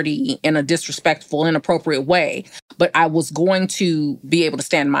authority in a disrespectful, inappropriate way, but I was going to be able to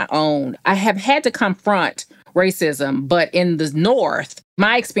stand my own. I have had to confront racism, but in the North,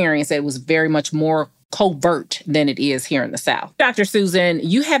 my experience, it was very much more covert than it is here in the South. Dr. Susan,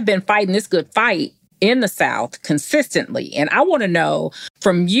 you have been fighting this good fight in the South consistently. And I want to know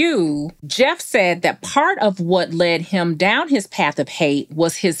from you, Jeff said that part of what led him down his path of hate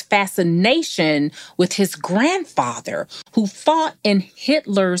was his fascination with his grandfather, who fought in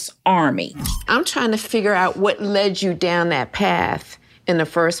Hitler's army. I'm trying to figure out what led you down that path in the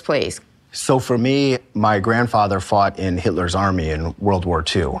first place. So for me, my grandfather fought in Hitler's army in World War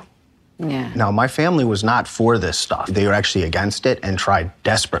II. Yeah. Now, my family was not for this stuff. They were actually against it and tried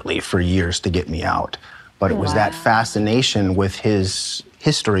desperately for years to get me out. But it was that fascination with his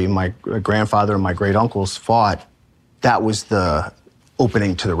history. My grandfather and my great uncles fought. That was the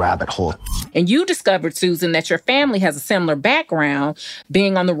opening to the rabbit hole. And you discovered, Susan, that your family has a similar background,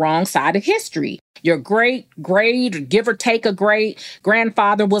 being on the wrong side of history. Your great, give or take a great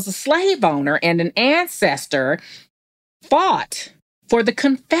grandfather was a slave owner, and an ancestor fought for the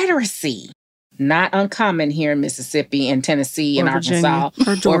Confederacy. Not uncommon here in Mississippi and Tennessee and Arkansas.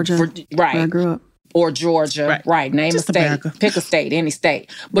 Or Georgia, right. where I grew up. Or Georgia, right. Name just a state. America. Pick a state, any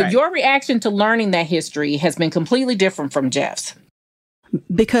state. But your reaction to learning that history has been completely different from Jeff's.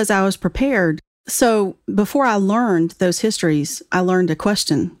 Because I was prepared. So before I learned those histories, I learned to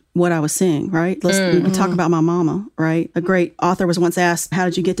question what I was seeing, right? Let's talk about my mama, right? A great author was once asked, how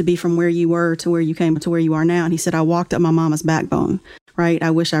did you get to be from where you were to where you came to where you are now? And he said, I walked up my mama's backbone, right?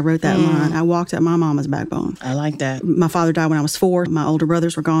 I wish I wrote that line. I walked up my mama's backbone. I like that. My father died when I was 4. My older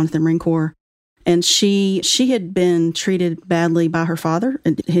brothers were gone to the Marine Corps. And she had been treated badly by her father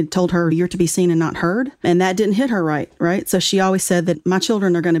and had told her, you're to be seen and not heard. And that didn't hit her right? So she always said that my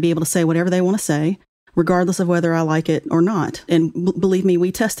children are going to be able to say whatever they want to say, regardless of whether I like it or not. And believe me,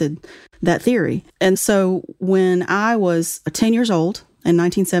 we tested that theory. And so when I was 10 years old in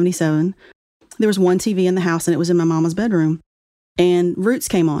 1977, there was one TV in the house and it was in my mama's bedroom. And Roots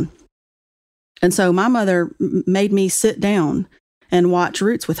came on. And so my mother made me sit down and watch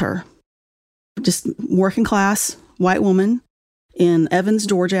Roots with her. Just working class white woman in Evans,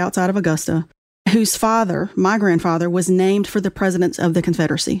 Georgia, outside of Augusta, whose father, my grandfather, was named for the president of the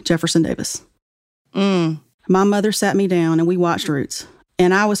Confederacy, Jefferson Davis. My mother sat me down and we watched Roots.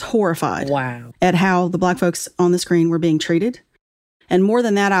 And I was horrified at how the black folks on the screen were being treated. And more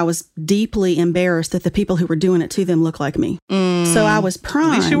than that, I was deeply embarrassed that the people who were doing it to them looked like me. So I was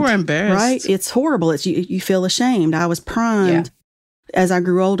primed. At least you were embarrassed. Right? It's horrible. You feel ashamed. I was primed as I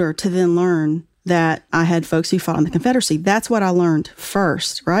grew older to then learn that I had folks who fought in the Confederacy. That's what I learned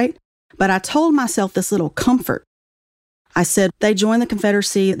first, right? But I told myself this little comfort. I said, they joined the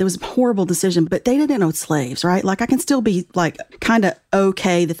Confederacy. It was a horrible decision, but they didn't own slaves, right? Like, I can still be like kind of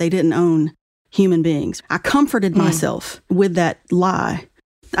okay that they didn't own human beings. I comforted myself with that lie.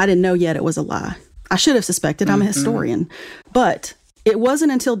 I didn't know yet it was a lie. I should have suspected. I'm a historian. But it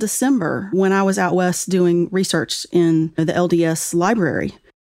wasn't until December when I was out west doing research in the LDS library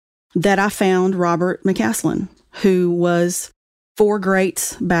that I found Robert McCaslin, who was 4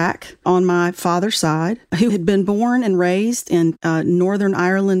 greats back on my father's side, who had been born and raised in Northern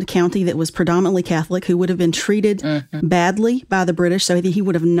Ireland county that was predominantly Catholic, who would have been treated badly by the British, so that he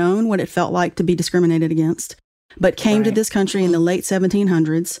would have known what it felt like to be discriminated against, but came to this country in the late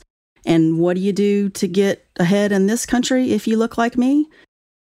 1700s. And what do you do to get ahead in this country if you look like me?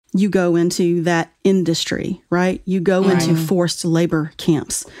 You go into that industry, right? You go into forced labor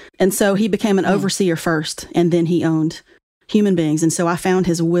camps. And so he became an overseer first, and then he owned human beings. And so I found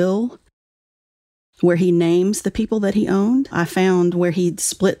his will where he names the people that he owned. I found where he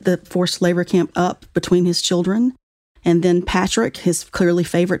split the forced labor camp up between his children. And then Patrick, his clearly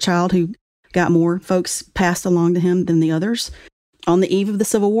favorite child, who got more folks passed along to him than the others. On the eve of the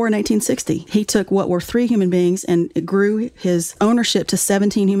Civil War in 1860, he took what were 3 human beings and it grew his ownership to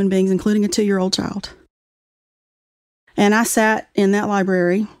 17 human beings, including a 2-year-old child. And I sat in that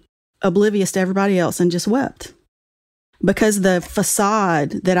library, oblivious to everybody else, and just wept. Because the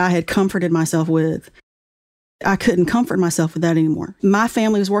facade that I had comforted myself with, I couldn't comfort myself with that anymore. My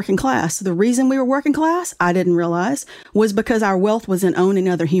family was working class. The reason we were working class, I didn't realize, was because our wealth was in owning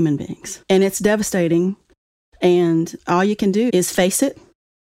other human beings. And it's devastating. And all you can do is face it,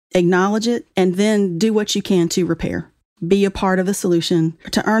 acknowledge it, and then do what you can to repair. Be a part of the solution.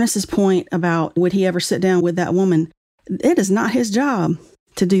 To Ernest's point about would he ever sit down with that woman, it is not his job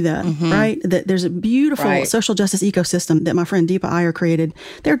to do that, right? That there's a beautiful social justice ecosystem that my friend Deepa Iyer created.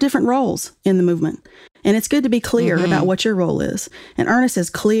 There are different roles in the movement. And it's good to be clear about what your role is. And Ernest is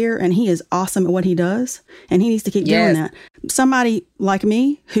clear, and he is awesome at what he does. And he needs to keep doing that. Somebody like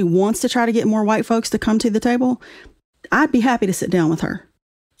me who wants to try to get more white folks to come to the table, I'd be happy to sit down with her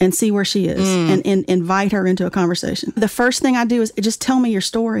and see where she is and invite her into a conversation. The first thing I do is just tell me your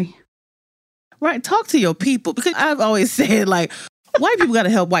story. Right. Talk to your people. Because I've always said, like, White people got to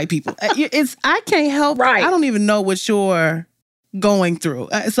help white people. I can't help. Right. I don't even know what you're going through.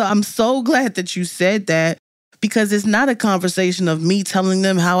 So I'm so glad that you said that, because it's not a conversation of me telling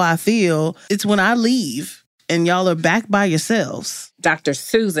them how I feel. It's when I leave and y'all are back by yourselves. Dr.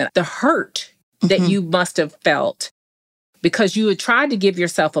 Susan, the hurt that you must have felt because you had tried to give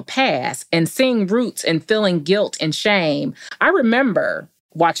yourself a pass and seeing Roots and feeling guilt and shame. I remember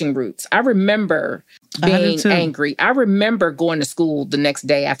watching Roots. I remember being angry. I remember going to school the next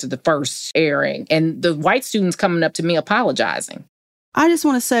day after the first airing and the white students coming up to me apologizing. I just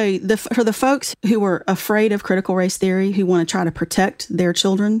want to say, for the folks who were afraid of critical race theory, who want to try to protect their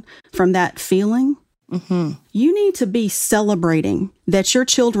children from that feeling, you need to be celebrating that your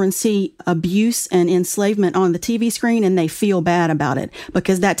children see abuse and enslavement on the TV screen and they feel bad about it,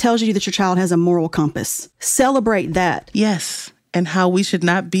 because that tells you that your child has a moral compass. Celebrate that. Yes. And how we should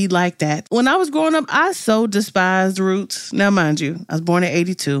not be like that. When I was growing up, I so despised Roots. Now, mind you, I was born in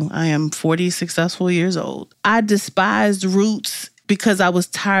 82. I am 40 successful years old. I despised Roots because I was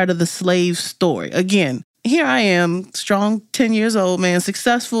tired of the slave story. Again, here I am, strong 10 years old, man,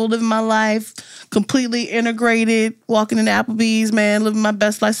 successful, living my life, completely integrated, walking in Applebee's, man, living my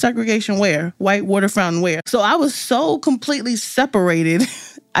best life. Segregation where? White water fountain where? So I was so completely separated,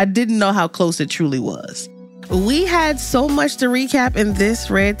 I didn't know how close it truly was. We had so much to recap in this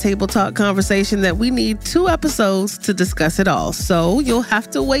Red Table Talk conversation that we need 2 episodes to discuss it all. So you'll have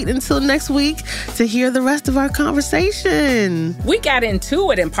to wait until next week to hear the rest of our conversation. We got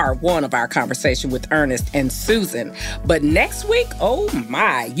into it in part 1 of our conversation with Ernest and Susan. But next week, oh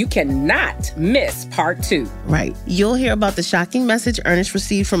my, you cannot miss part 2. Right. You'll hear about the shocking message Ernest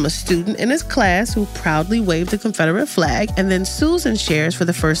received from a student in his class who proudly waved the Confederate flag. And then Susan shares for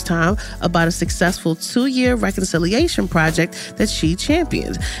the first time about a successful 2-year reconciliation project that she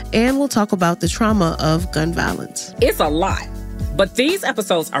championed. And we'll talk about the trauma of gun violence. It's a lot, but these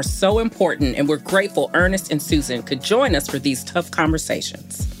episodes are so important, and we're grateful Ernest and Susan could join us for these tough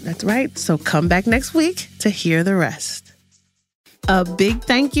conversations. That's right. So come back next week to hear the rest. A big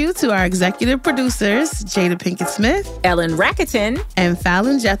thank you to our executive producers, Jada Pinkett Smith, Ellen Rakuten, and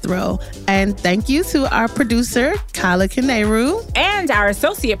Fallon Jethro. And thank you to our producer, Kala Kaneru, and our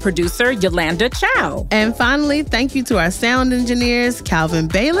associate producer, Yolanda Chow. And finally, thank you to our sound engineers, Calvin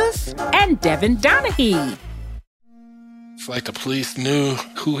Bailiff and Devin Donahue. It's like the police knew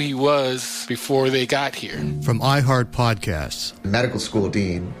who he was before they got here. From iHeart Podcasts. Medical school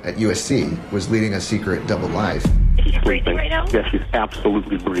dean at USC was leading a secret double life. She's breathing right now? Yes, she's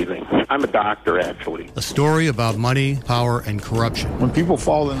absolutely breathing. I'm a doctor, actually. A story about money, power, and corruption. When people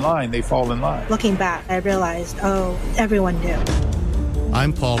fall in line, they fall in line. Looking back, I realized, everyone knew.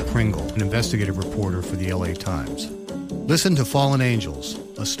 I'm Paul Pringle, an investigative reporter for the LA Times. Listen to Fallen Angels,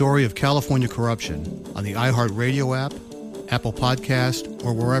 a story of California corruption on the iHeartRadio app, Apple Podcast,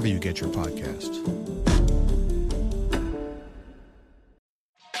 or wherever you get your podcasts.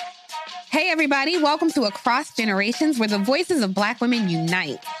 Hey, everybody. Welcome to Across Generations, where the voices of Black women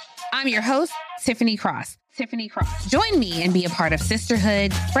unite. I'm your host, Tiffany Cross. Join me and be a part of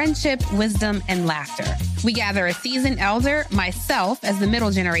sisterhood, friendship, wisdom, and laughter. We gather a seasoned elder, myself as the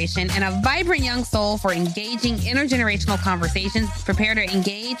middle generation, and a vibrant young soul for engaging intergenerational conversations. Prepare to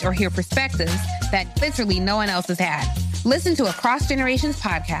engage or hear perspectives that literally no one else has had. Listen to Across Generations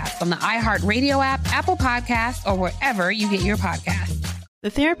podcast on the iHeartRadio app, Apple Podcasts, or wherever you get your podcasts. The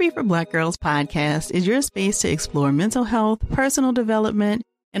Therapy for Black Girls podcast is your space to explore mental health, personal development,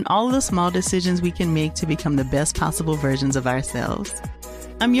 and all of the small decisions we can make to become the best possible versions of ourselves.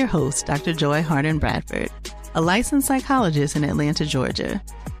 I'm your host, Dr. Joy Harden Bradford, a licensed psychologist in Atlanta, Georgia,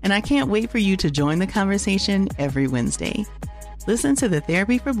 and I can't wait for you to join the conversation every Wednesday. Listen to the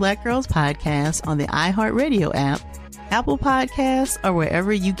Therapy for Black Girls podcast on the iHeartRadio app, Apple Podcasts, or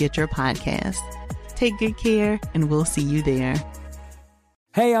wherever you get your podcasts. Take good care, and we'll see you there.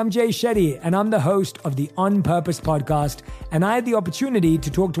 Hey, I'm Jay Shetty, and I'm the host of the On Purpose podcast, and I had the opportunity to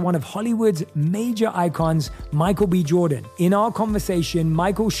talk to one of Hollywood's major icons, Michael B. Jordan. In our conversation,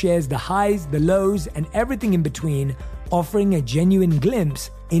 Michael shares the highs, the lows, and everything in between, offering a genuine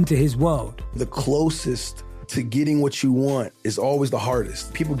glimpse into his world. The closest to getting what you want is always the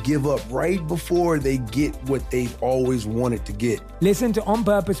hardest. People give up right before they get what they've always wanted to get. Listen to On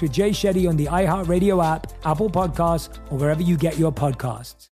Purpose with Jay Shetty on the iHeartRadio app, Apple Podcasts, or wherever you get your podcasts.